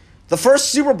 the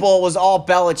first Super Bowl was all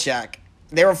Belichick.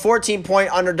 They were a 14-point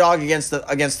underdog against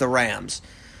the Rams.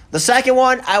 The second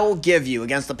one, I will give you,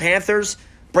 against the Panthers,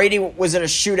 Brady was in a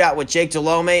shootout with Jake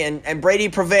Delhomme, and Brady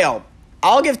prevailed.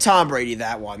 I'll give Tom Brady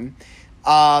that one.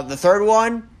 The third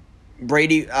one,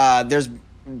 Brady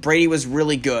was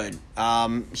really good.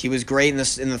 He was great in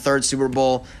the third Super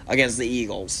Bowl against the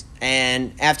Eagles.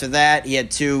 And after that, he had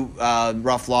two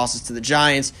rough losses to the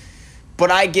Giants.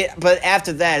 But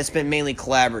after that, it's been mainly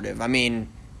collaborative. I mean,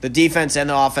 the defense and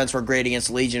the offense were great against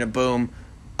the Legion of Boom.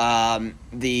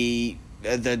 The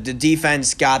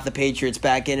defense got the Patriots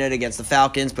back in it against the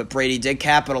Falcons, but Brady did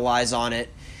capitalize on it.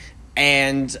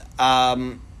 And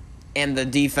the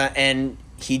defense, and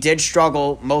he did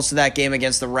struggle most of that game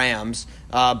against the Rams.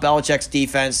 Belichick's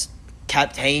defense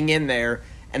kept hanging in there,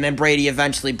 and then Brady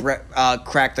eventually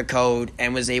cracked the code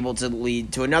and was able to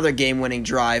lead to another game-winning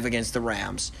drive against the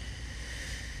Rams.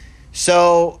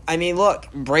 So, I mean,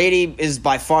 look, Brady is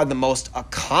by far the most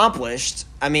accomplished.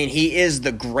 I mean, he is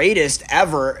the greatest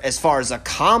ever as far as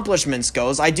accomplishments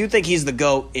goes. I do think he's the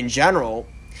GOAT in general,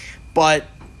 but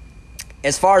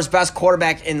as far as best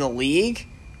quarterback in the league,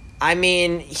 I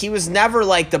mean, he was never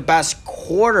like the best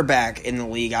quarterback in the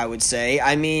league, I would say.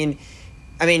 I mean,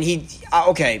 he,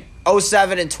 okay,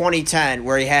 07 and 2010,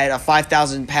 where he had a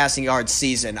 5,000 passing yard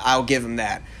season, I'll give him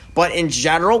that. But in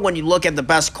general, when you look at the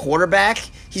best quarterback,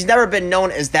 he's never been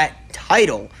known as that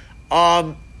title.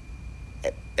 Right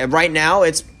now,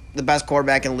 it's the best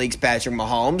quarterback in the league's Patrick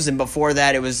Mahomes, and before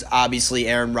that, it was obviously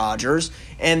Aaron Rodgers.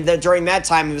 And during that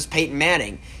time, it was Peyton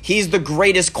Manning. He's the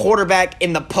greatest quarterback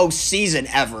in the postseason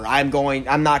ever. I'm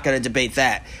not going to debate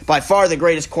that. By far the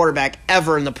greatest quarterback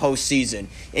ever in the postseason, and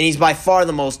he's by far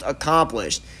the most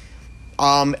accomplished.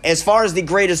 As far as the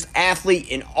greatest athlete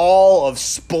in all of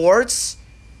sports,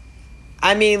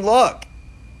 I mean, look,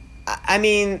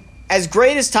 as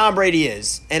great as Tom Brady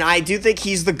is, and I do think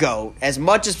he's the GOAT, as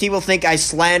much as people think I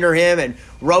slander him and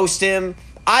roast him,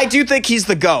 I do think he's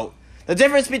the GOAT. The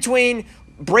difference between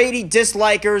Brady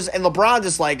dislikers and LeBron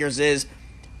dislikers is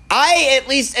I at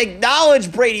least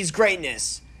acknowledge Brady's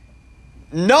greatness.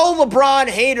 No LeBron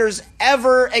haters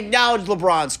ever acknowledge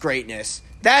LeBron's greatness.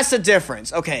 That's the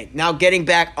difference. Okay, now getting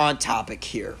back on topic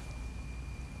here.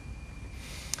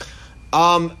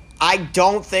 I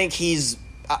don't think he's...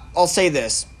 I'll say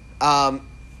this.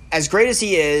 As great as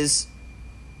he is,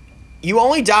 you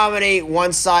only dominate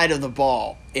one side of the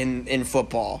ball in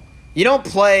football. You don't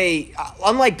play,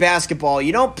 unlike basketball,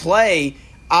 you don't play,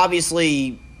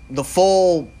 obviously, the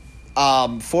full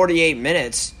 48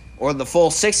 minutes or the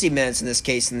full 60 minutes in this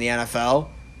case in the NFL.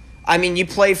 I mean, you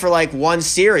play for like one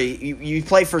series. You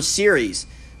play for series.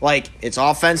 Like, it's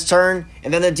offense turn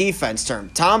and then the defense turn.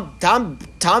 Tom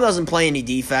doesn't play any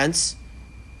defense.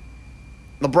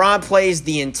 LeBron plays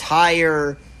the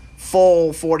entire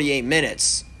full 48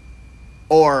 minutes,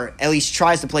 or at least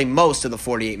tries to play most of the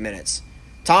 48 minutes.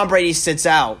 Tom Brady sits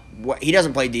out. He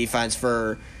doesn't play defense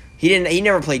he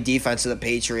never played defense to the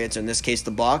Patriots, or in this case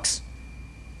the Bucks.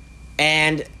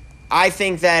 And I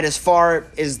think that as far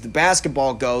as the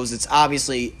basketball goes, it's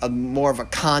obviously more of a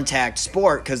contact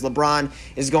sport because LeBron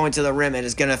is going to the rim and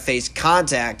is going to face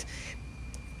contact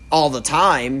all the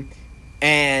time.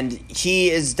 And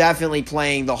he is definitely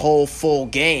playing the whole full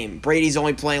game. Brady's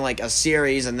only playing like a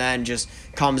series and then just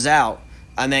comes out.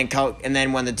 And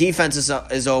then when the defense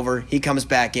is over, he comes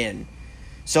back in.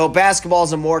 So basketball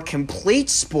is a more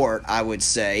complete sport, I would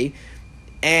say.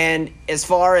 And as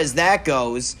far as that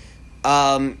goes,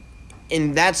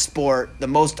 in that sport, the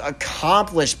most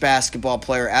accomplished basketball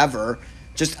player ever,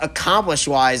 just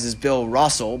accomplished-wise, is Bill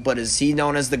Russell. But is he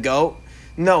known as the GOAT?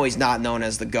 No, he's not known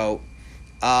as the GOAT.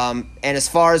 And as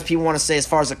far as people want to say, as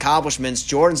far as accomplishments,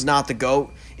 Jordan's not the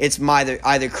GOAT. It's either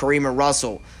Kareem or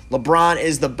Russell. LeBron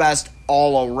is the best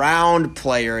all-around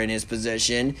player in his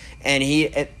position, and he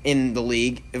in the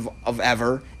league of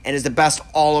ever, and is the best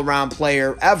all-around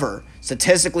player ever,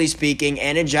 statistically speaking,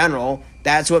 and in general.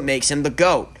 That's what makes him the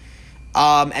GOAT.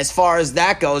 As far as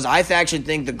that goes, I actually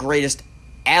think the greatest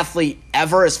athlete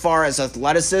ever, as far as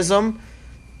athleticism,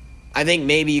 I think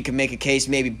maybe you can make a case,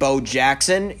 maybe Bo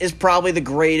Jackson is probably the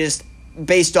greatest,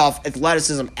 based off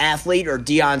athleticism, athlete, or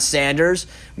Deion Sanders,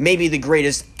 maybe the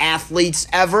greatest athletes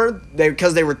ever,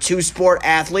 because they were two-sport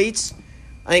athletes.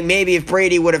 I think maybe if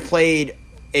Brady would have played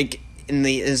in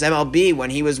his MLB when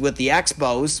he was with the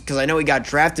Expos, because I know he got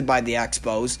drafted by the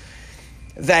Expos,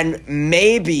 then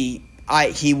maybe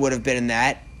he would have been in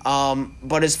that.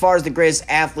 But as far as the greatest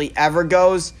athlete ever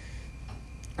goes,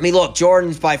 I mean, look,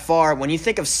 Jordan's by far, when you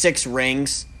think of 6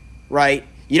 rings, right,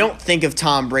 you don't think of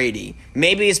Tom Brady.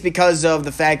 Maybe it's because of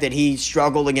the fact that he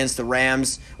struggled against the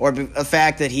Rams, or the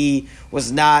fact that he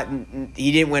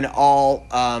didn't win all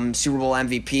Super Bowl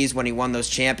MVPs when he won those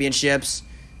championships.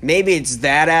 Maybe it's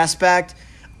that aspect.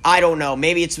 I don't know.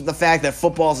 Maybe it's the fact that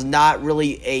football is not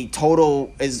really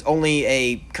is only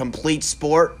a complete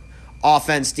sport,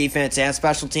 offense, defense, and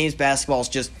special teams. Basketball is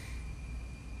just,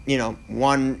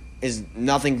 one is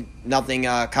nothing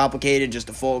complicated, just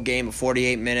a full game of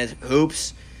 48-minute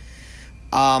hoops.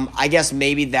 I guess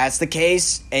maybe that's the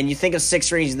case. And you think of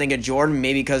 6 rings, you think of Jordan,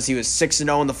 maybe because he was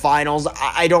 6-0 in the finals.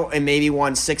 And maybe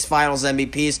won 6 finals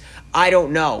MVPs. I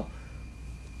don't know.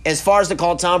 As far as to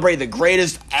call Tom Brady the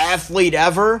greatest athlete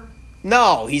ever,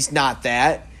 no, he's not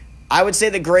that. I would say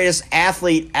the greatest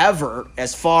athlete ever,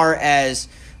 as far as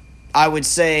I would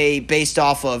say based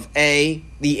off of A,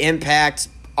 the impact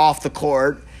off the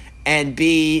court, and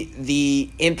B, the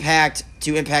impact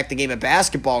the game of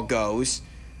basketball goes,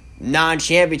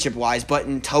 non-championship wise, but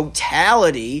in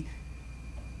totality,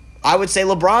 I would say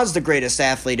LeBron's the greatest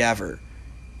athlete ever.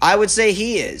 I would say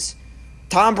he is.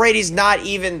 Tom Brady's not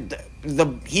even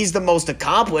he's the most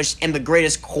accomplished and the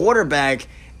greatest quarterback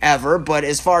ever, but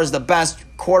as far as the best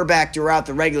quarterback throughout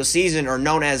the regular season, or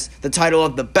known as the title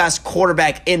of the best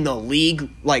quarterback in the league,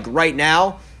 like right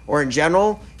now or in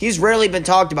general, he's rarely been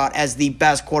talked about as the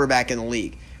best quarterback in the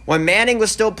league. When Manning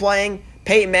was still playing,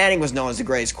 Peyton Manning was known as the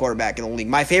greatest quarterback in the league.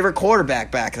 My favorite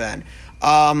quarterback back then.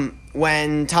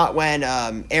 When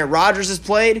Aaron Rodgers has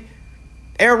played,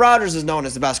 Aaron Rodgers is known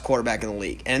as the best quarterback in the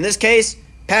league. And in this case,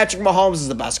 Patrick Mahomes is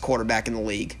the best quarterback in the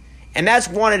league. And that's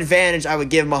one advantage I would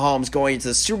give Mahomes going into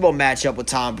the Super Bowl matchup with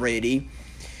Tom Brady.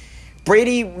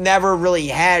 Brady never really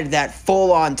had that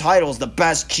full-on title as the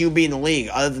best QB in the league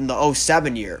other than the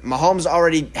 2007 year. Mahomes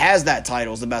already has that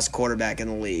title as the best quarterback in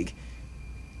the league.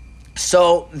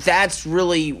 So that's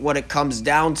really what it comes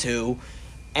down to.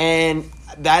 And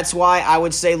that's why I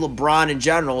would say LeBron in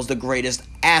general is the greatest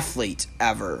athlete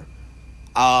ever.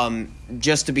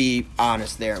 Just to be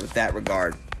honest there with that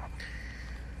regard.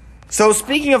 So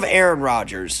speaking of Aaron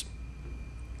Rodgers,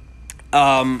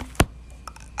 let's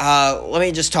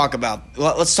talk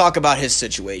about his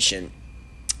situation.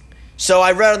 So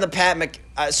I read on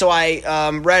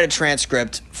the read a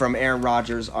transcript from Aaron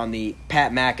Rodgers on the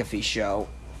Pat McAfee show,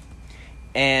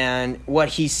 and what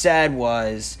he said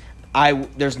was,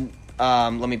 let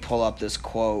me pull up this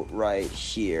quote right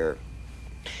here.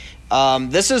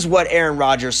 This is what Aaron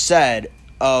Rodgers said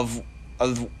of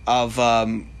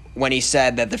when he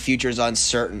said that the future is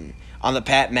uncertain on the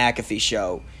Pat McAfee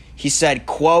show. He said,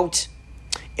 quote,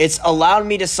 "It's allowed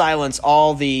me to silence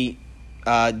all the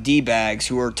D-bags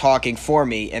who are talking for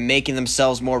me and making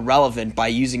themselves more relevant by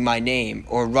using my name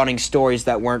or running stories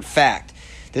that weren't fact.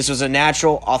 This was a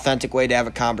natural, authentic way to have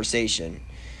a conversation."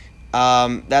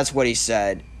 That's what he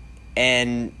said.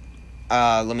 And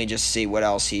let me just see what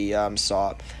else he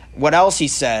saw. What else he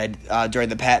said during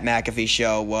the Pat McAfee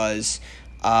show was,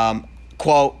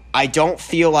 quote, "I don't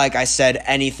feel like I said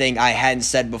anything I hadn't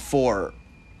said before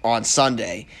on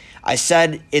Sunday. I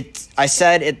said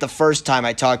it the first time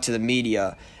I talked to the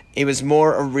media. It was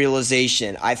more a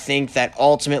realization. I think that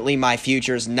ultimately my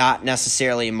future is not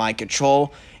necessarily in my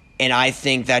control, and I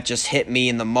think that just hit me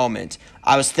in the moment.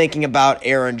 I was thinking about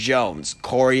Aaron Jones,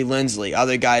 Corey Linsley,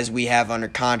 other guys we have under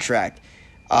contract,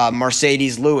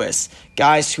 Mercedes Lewis,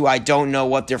 guys who I don't know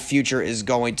what their future is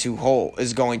going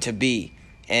to be,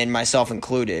 and myself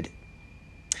included."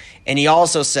 And he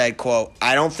also said, quote,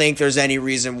 "I don't think there's any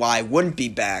reason why I wouldn't be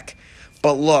back.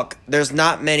 But look, there's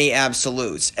not many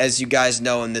absolutes, as you guys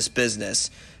know in this business.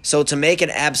 So to make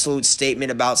an absolute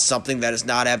statement about something that is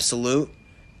not absolute,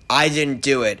 I didn't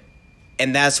do it.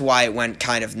 And that's why it went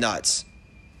kind of nuts."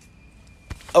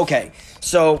 Okay,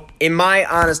 so in my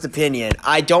honest opinion,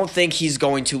 I don't think he's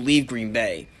going to leave Green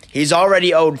Bay. He's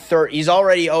already owed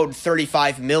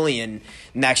 $35 million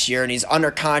next year, and he's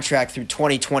under contract through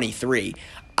 2023.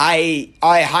 I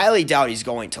highly doubt he's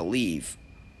going to leave.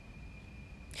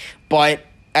 But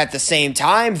at the same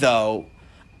time, though,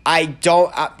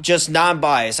 just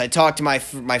non-biased. I talked to my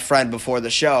friend before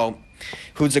the show,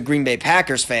 who's a Green Bay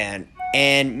Packers fan,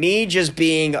 and me just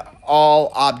being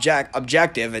all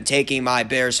objective and taking my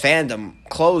Bears fandom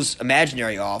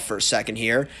imaginary off for a second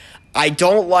here, I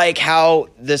don't like how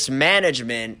this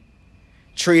management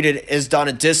has done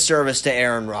a disservice to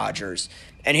Aaron Rodgers.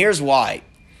 And here's why.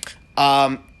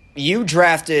 You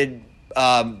drafted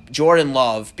Jordan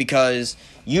Love because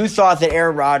you thought that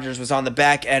Aaron Rodgers was on the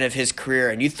back end of his career,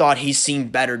 and you thought he's seen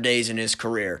better days in his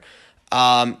career.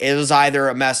 It was either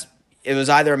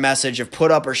a message of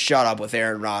put up or shut up with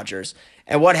Aaron Rodgers.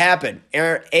 And what happened?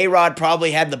 A-Rod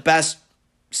probably had the best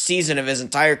season of his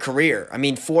entire career.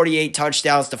 48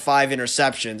 touchdowns to 5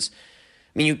 interceptions.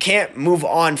 You can't move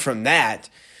on from that.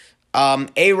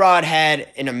 A-Rod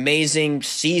had an amazing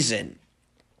season.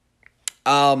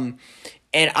 And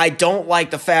I don't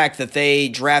like the fact that they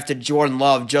drafted Jordan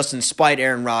Love just in spite of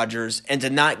Aaron Rodgers and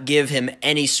did not give him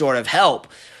any sort of help.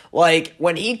 Like,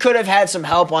 when he could have had some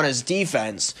help on his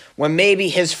defense, when maybe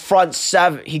his front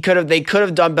seven, they could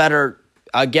have done better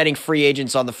getting free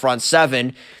agents on the front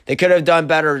seven. They could have done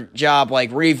better job,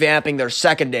 like, revamping their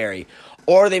secondary.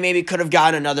 Or they maybe could have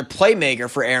gotten another playmaker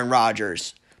for Aaron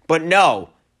Rodgers. But no,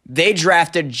 they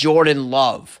drafted Jordan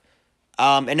Love.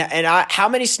 How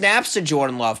many snaps did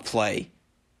Jordan Love play?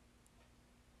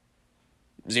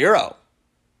 0.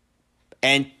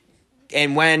 And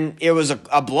when it was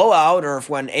a blowout, or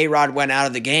when A-Rod went out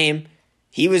of the game,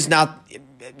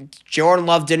 Jordan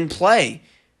Love didn't play.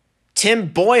 Tim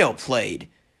Boyle played.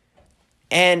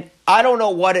 And I don't know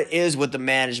what it is with the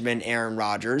management, Aaron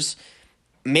Rodgers.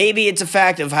 Maybe it's a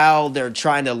fact of how they're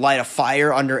trying to light a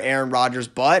fire under Aaron Rodgers'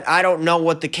 butt. I don't know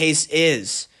what the case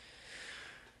is.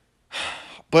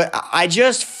 But I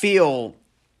just feel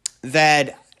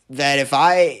that that if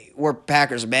I were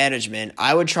Packers management,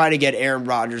 I would try to get Aaron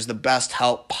Rodgers the best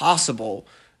help possible.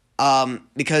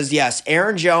 Because, yes,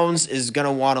 Aaron Jones is going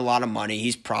to want a lot of money.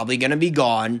 He's probably going to be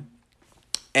gone.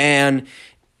 And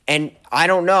I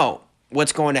don't know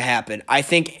what's going to happen. I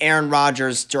think Aaron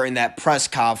Rodgers, during that press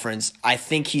conference, I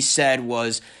think he said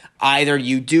was either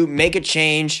you do make a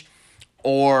change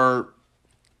or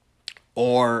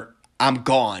I'm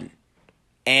gone.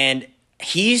 And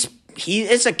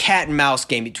it's a cat and mouse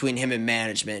game between him and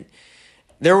management.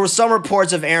 There were some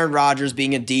reports of Aaron Rodgers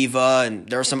being a diva, and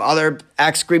there were some other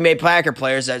ex-Green Bay Packer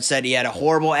players that said he had a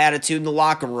horrible attitude in the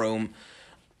locker room.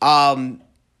 And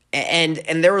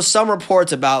there were some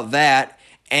reports about that,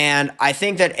 and I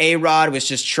think that A-Rod was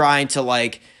just trying to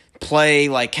like play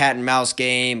like cat and mouse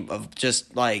game of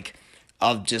just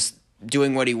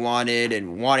doing what he wanted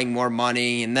and wanting more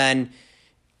money. And then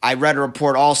I read a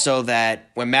report also that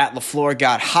when Matt LaFleur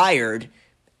got hired,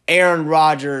 Aaron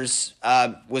Rodgers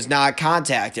was not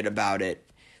contacted about it.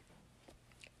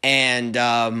 And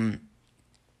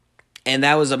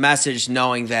that was a message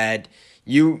knowing that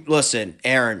listen,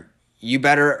 Aaron, you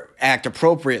better act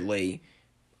appropriately.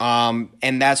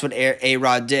 And that's what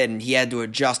A-Rod did, and he had to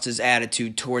adjust his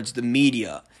attitude towards the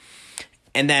media.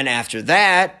 And then after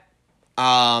that,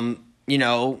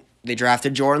 they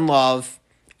drafted Jordan Love,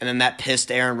 and then that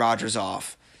pissed Aaron Rodgers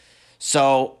off.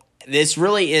 So this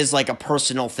really is like a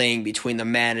personal thing between the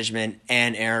management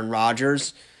and Aaron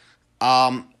Rodgers.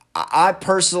 I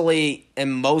personally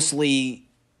am mostly,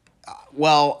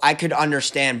 I could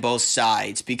understand both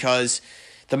sides because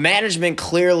the management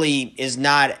clearly is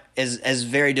not as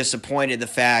very disappointed the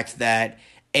fact that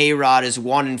A-Rod is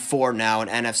 1-4 now in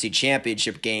NFC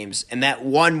Championship games, and that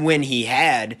one win he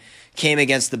had came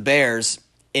against the Bears,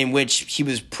 in which he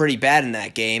was pretty bad in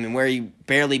that game, and where he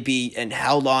barely beat and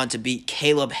held on to beat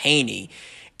Caleb Haney.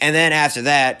 And then after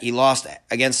that, he lost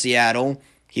against Seattle.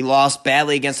 He lost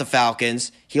badly against the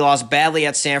Falcons. He lost badly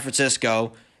at San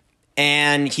Francisco,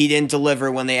 and he didn't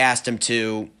deliver when they asked him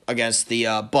to against the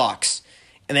Bucs.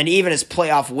 And then even his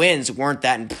playoff wins weren't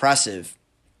that impressive.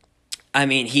 I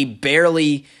mean, he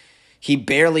barely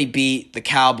beat the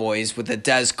Cowboys with a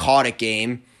Des Caudick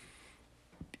game.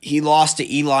 He lost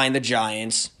to Eli and the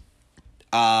Giants.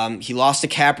 He lost to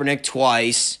Kaepernick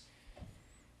twice.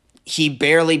 He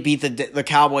barely beat the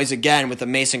Cowboys again with a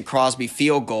Mason Crosby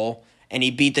field goal. And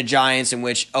he beat the Giants, in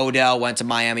which Odell went to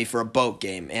Miami for a boat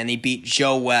game. And he beat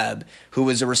Joe Webb, who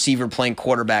was a receiver playing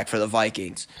quarterback for the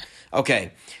Vikings.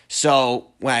 Okay, so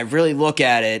when I really look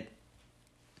at it,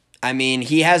 I mean,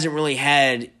 he hasn't really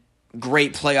had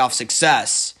great playoff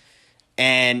success.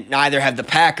 And neither have the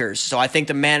Packers. So I think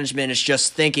the management is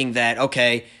just thinking that,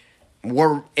 okay,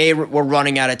 we're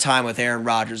running out of time with Aaron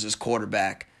Rodgers as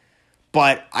quarterback.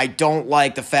 But I don't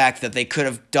like the fact that they could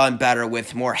have done better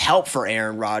with more help for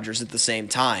Aaron Rodgers at the same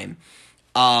time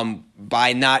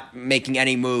by not making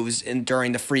any moves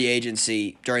during the free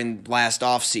agency during last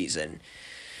offseason.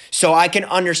 So I can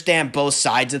understand both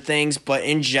sides of things, but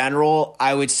in general,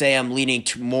 I would say I'm leaning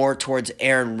more towards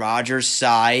Aaron Rodgers'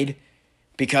 side,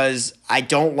 because I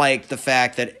don't like the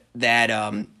fact that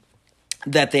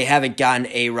they haven't gotten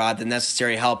A-Rod the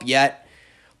necessary help yet.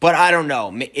 But I don't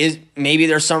know. Maybe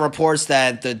there's some reports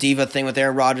that the diva thing with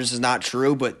Aaron Rodgers is not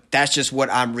true, but that's just what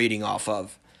I'm reading off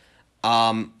of.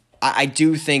 I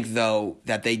do think though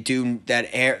that they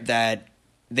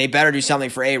better do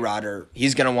something for A-Rod, or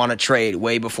he's going to want to trade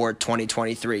way before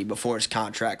 2023, before his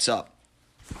contract's up.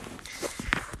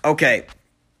 Okay.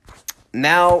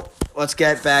 Now, let's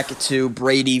get back to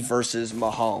Brady versus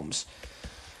Mahomes.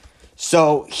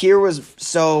 So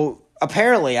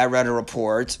apparently I read a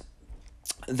report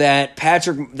that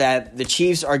the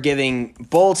Chiefs are giving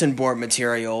bulletin board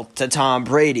material to Tom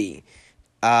Brady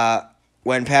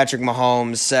when Patrick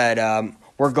Mahomes said,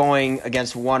 we're going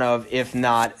against one of, if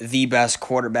not the best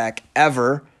quarterback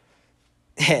ever.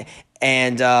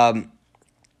 And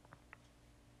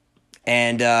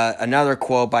another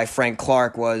quote by Frank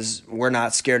Clark was, "We're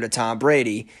not scared of Tom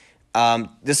Brady."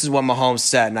 This is what Mahomes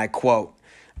said, and I quote,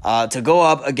 "To go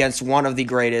up against one of the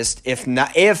greatest, if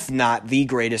not the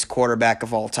greatest quarterback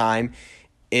of all time,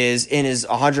 is in his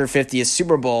 150th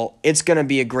Super Bowl. It's going to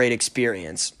be a great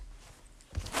experience."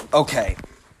 Okay,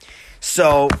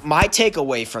 so my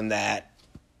takeaway from that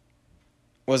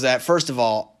was that, first of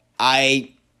all,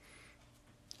 I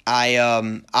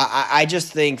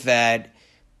just think that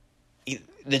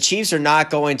the Chiefs are not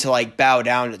going to bow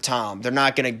down to Tom. They're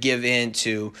not going to give in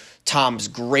to Tom's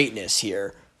greatness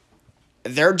here.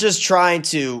 They're just trying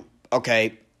to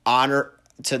honor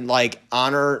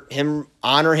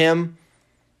him,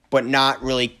 but not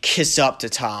really kiss up to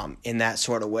Tom in that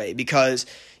sort of way. Because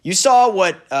You saw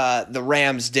what the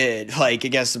Rams did, like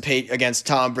against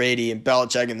Tom Brady and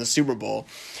Belichick in the Super Bowl,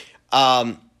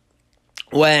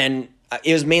 when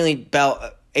it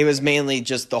was mainly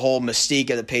just the whole mystique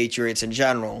of the Patriots in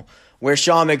general, where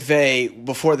Sean McVay,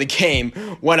 before the game,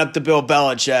 went up to Bill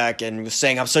Belichick and was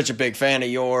saying, "I'm such a big fan of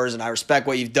yours, and I respect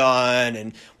what you've done,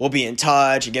 and we'll be in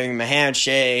touch," and giving him a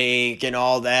handshake and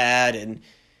all that. And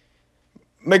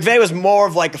McVay was more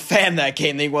of like a fan that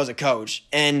game than he was a coach.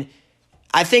 And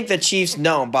I think the Chiefs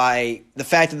know by the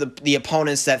fact of the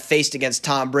opponents that faced against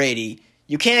Tom Brady,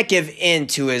 you can't give in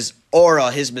to his aura,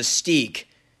 his mystique.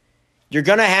 You're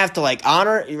going to have to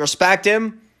respect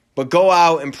him, but go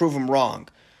out and prove him wrong.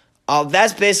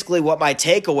 That's basically what my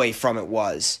takeaway from it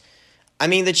was. I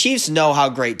mean, the Chiefs know how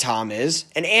great Tom is,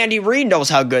 and Andy Reid knows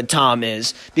how good Tom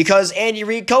is, because Andy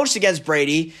Reid coached against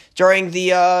Brady during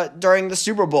the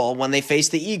Super Bowl when they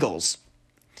faced the Eagles.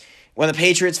 When the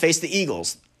Patriots faced the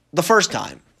Eagles. The first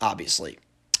time, obviously.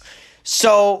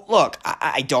 So, look,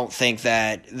 I don't think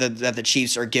that the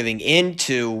Chiefs are giving in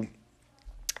to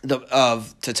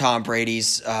Tom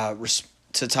Brady's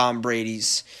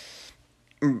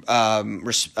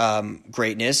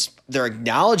greatness. They're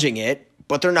acknowledging it,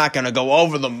 but they're not going to go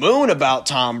over the moon about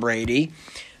Tom Brady.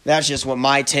 That's just what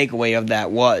my takeaway of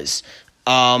that was.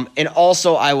 And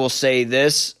also, I will say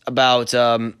this about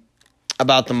the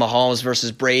Mahomes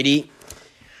versus Brady.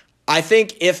 I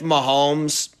think if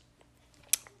Mahomes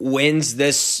wins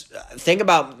this, think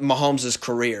about Mahomes'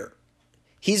 career.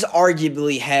 He's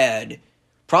arguably had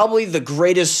probably the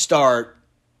greatest start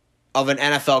of an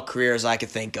NFL career as I could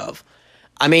think of.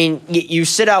 I mean, you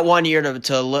sit out 1 year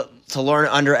to learn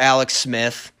under Alex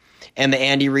Smith and the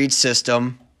Andy Reid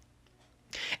system,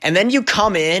 and then you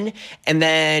come in and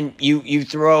then you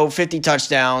throw 50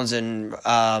 touchdowns and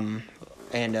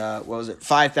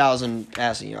 5,000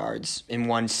 passing yards in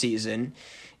one season.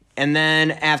 And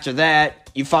then after that,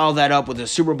 you follow that up with a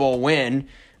Super Bowl win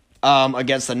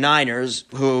against the Niners,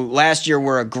 who last year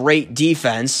were a great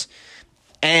defense.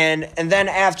 And then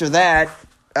after that,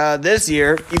 this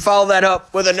year, you follow that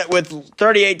up with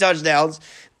 38 touchdowns,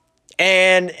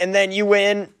 and then you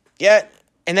win,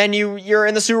 and then you're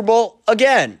in the Super Bowl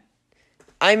again.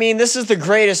 I mean, this is the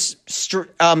greatest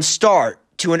start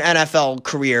to an NFL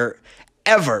career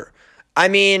ever. I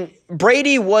mean,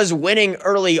 Brady was winning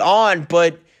early on,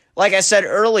 but like I said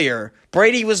earlier,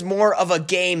 Brady was more of a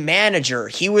game manager.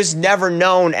 He was never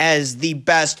known as the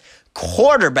best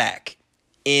quarterback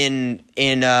in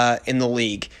the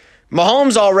league.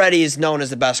 Mahomes already is known as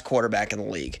the best quarterback in the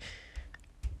league.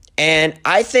 And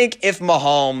I think if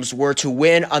Mahomes were to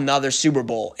win another Super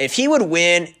Bowl, if he would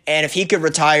win and if he could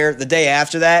retire the day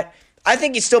after that, I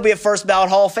think he'd still be a first ballot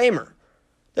Hall of Famer.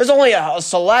 There's only a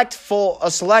select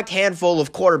handful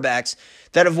of quarterbacks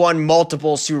that have won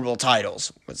multiple Super Bowl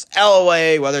titles. Whether it's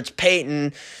Elway, whether it's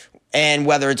Peyton, and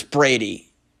whether it's Brady.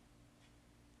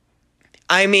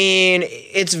 I mean,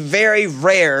 it's very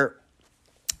rare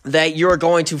that you're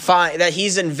going to find that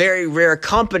he's in very rare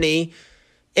company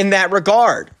in that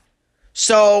regard.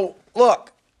 So,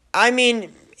 look, I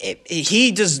mean,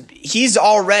 he's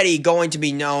already going to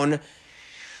be known.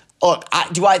 Look,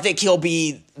 do I think he'll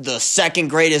be the second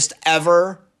greatest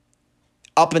ever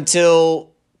up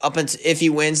until if he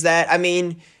wins that? I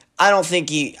mean, I don't think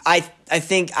he. I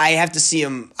think I have to see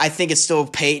him. I think it's still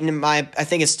Peyton. I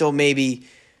think it's still maybe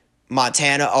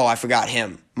Montana. Oh, I forgot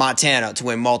him. Montana to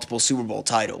win multiple Super Bowl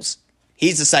titles.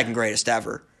 He's the second greatest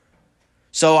ever.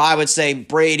 So I would say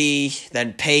Brady,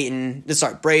 then Peyton.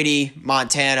 Brady,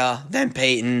 Montana, then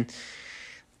Peyton.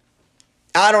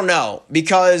 I don't know,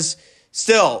 because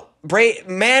still,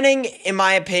 Manning, in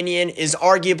my opinion, is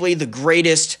arguably the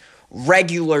greatest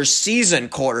regular season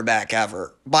quarterback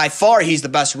ever. By far, he's the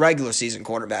best regular season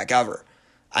quarterback ever.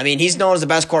 I mean, he's known as the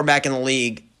best quarterback in the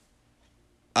league.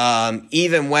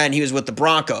 Even when he was with the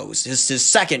Broncos,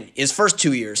 his first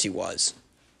 2 years he was.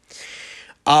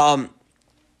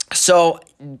 So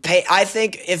I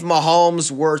think if Mahomes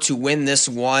were to win this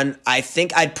one, I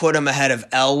think I'd put him ahead of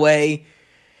Elway.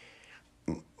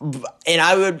 And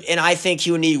I think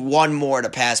he would need one more to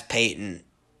pass Peyton,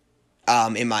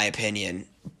 in my opinion.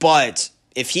 But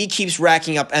if he keeps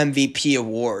racking up MVP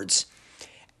awards,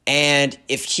 and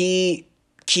if he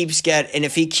keeps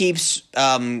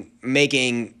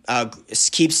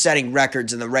keeps setting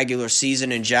records in the regular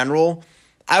season in general,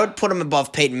 I would put him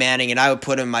above Peyton Manning, and I would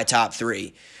put him in my top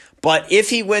 3. But if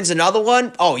he wins another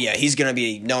one, oh yeah, he's going to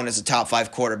be known as a top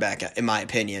 5 quarterback, in my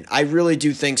opinion. I really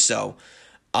do think so.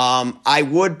 I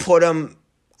would put him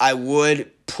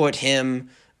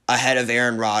ahead of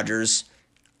Aaron Rodgers,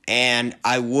 and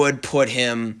I would put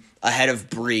him ahead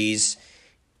of Breeze,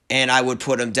 and I would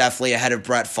put him definitely ahead of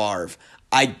Brett Favre.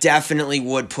 I definitely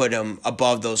would put him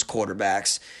above those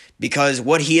quarterbacks because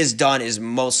what he has done is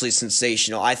mostly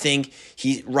sensational. I think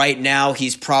right now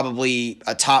he's probably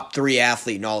a top 3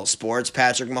 athlete in all of sports.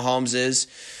 Patrick Mahomes is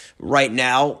right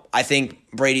now. I think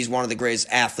Brady's one of the greatest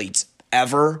athletes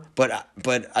ever, but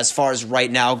as far as right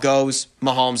now goes,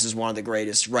 Mahomes is one of the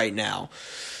greatest right now.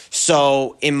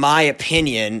 So, in my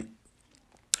opinion,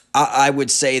 I would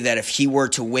say that if he were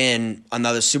to win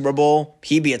another Super Bowl,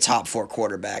 he'd be a top 4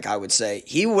 quarterback, I would say.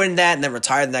 He would win that and then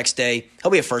retire the next day.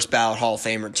 He'll be a first ballot Hall of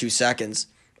Famer in 2 seconds.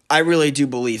 I really do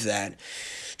believe that.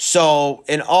 So,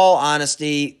 in all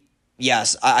honesty,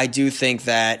 yes, I do think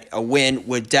that a win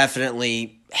would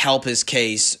definitely help his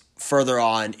case further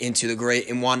on into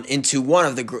one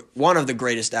of the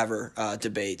greatest ever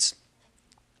debates.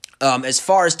 As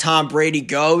far as Tom Brady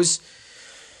goes,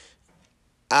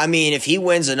 I mean, if he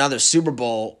wins another Super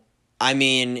Bowl, I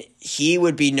mean, he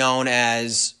would be known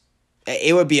as,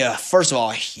 it would be first of all,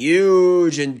 a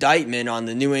huge indictment on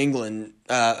the New England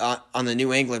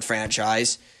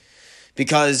franchise,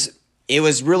 because it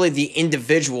was really the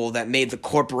individual that made the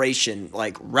corporation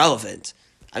relevant.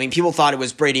 I mean, people thought it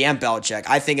was Brady and Belichick.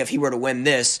 I think if he were to win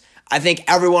this, I think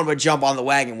everyone would jump on the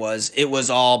wagon. It was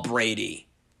all Brady.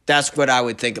 That's what I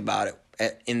would think about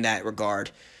it in that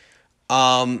regard.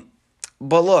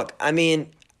 But look, I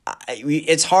mean,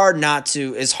 it's hard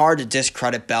to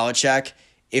discredit Belichick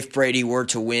if Brady were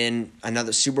to win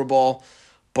another Super Bowl,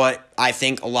 but I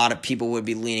think a lot of people would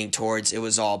be leaning towards it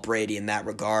was all Brady in that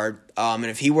regard. And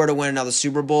if he were to win another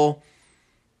Super Bowl,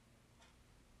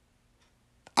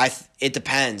 it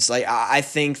depends. I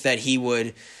think that he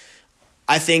would.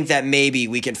 I think that maybe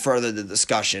we can further the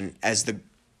discussion as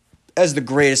the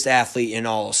greatest athlete in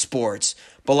all of sports.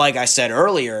 But like I said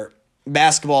earlier,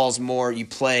 basketball is more, you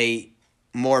play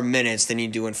more minutes than you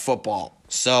do in football.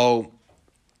 So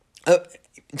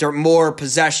there are more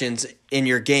possessions in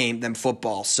your game than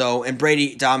football. So, and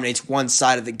Brady dominates one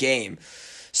side of the game.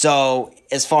 So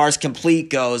as far as complete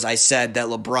goes, I said that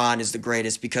LeBron is the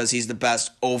greatest because he's the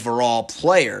best overall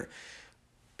player.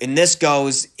 And this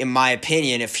goes, in my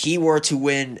opinion, if he were to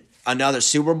win another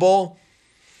Super Bowl,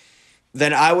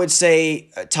 then I would say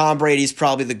Tom Brady's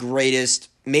probably the greatest,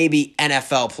 maybe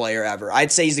NFL player ever.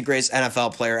 I'd say he's the greatest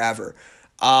NFL player ever.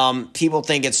 People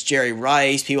think it's Jerry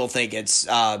Rice. People think it's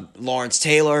Lawrence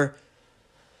Taylor.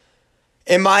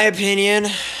 In my opinion,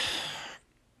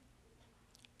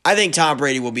 I think Tom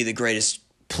Brady will be the greatest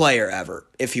player ever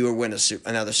if he were to win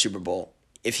another Super Bowl.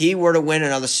 If he were to win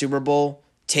another Super Bowl,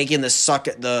 taking the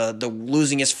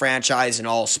losingest franchise in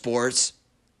all sports,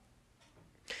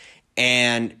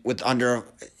 and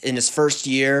in his first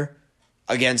year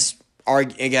against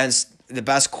the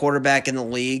best quarterback in the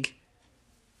league,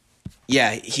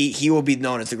 yeah, he will be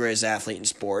known as the greatest athlete in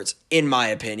sports, in my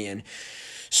opinion.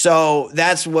 So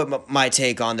that's what my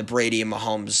take on the Brady and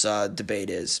Mahomes debate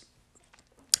is.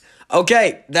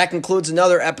 Okay, that concludes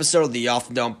another episode of the Off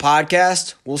the Dome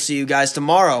podcast. We'll see you guys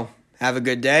tomorrow. Have a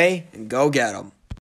good day and go get 'em.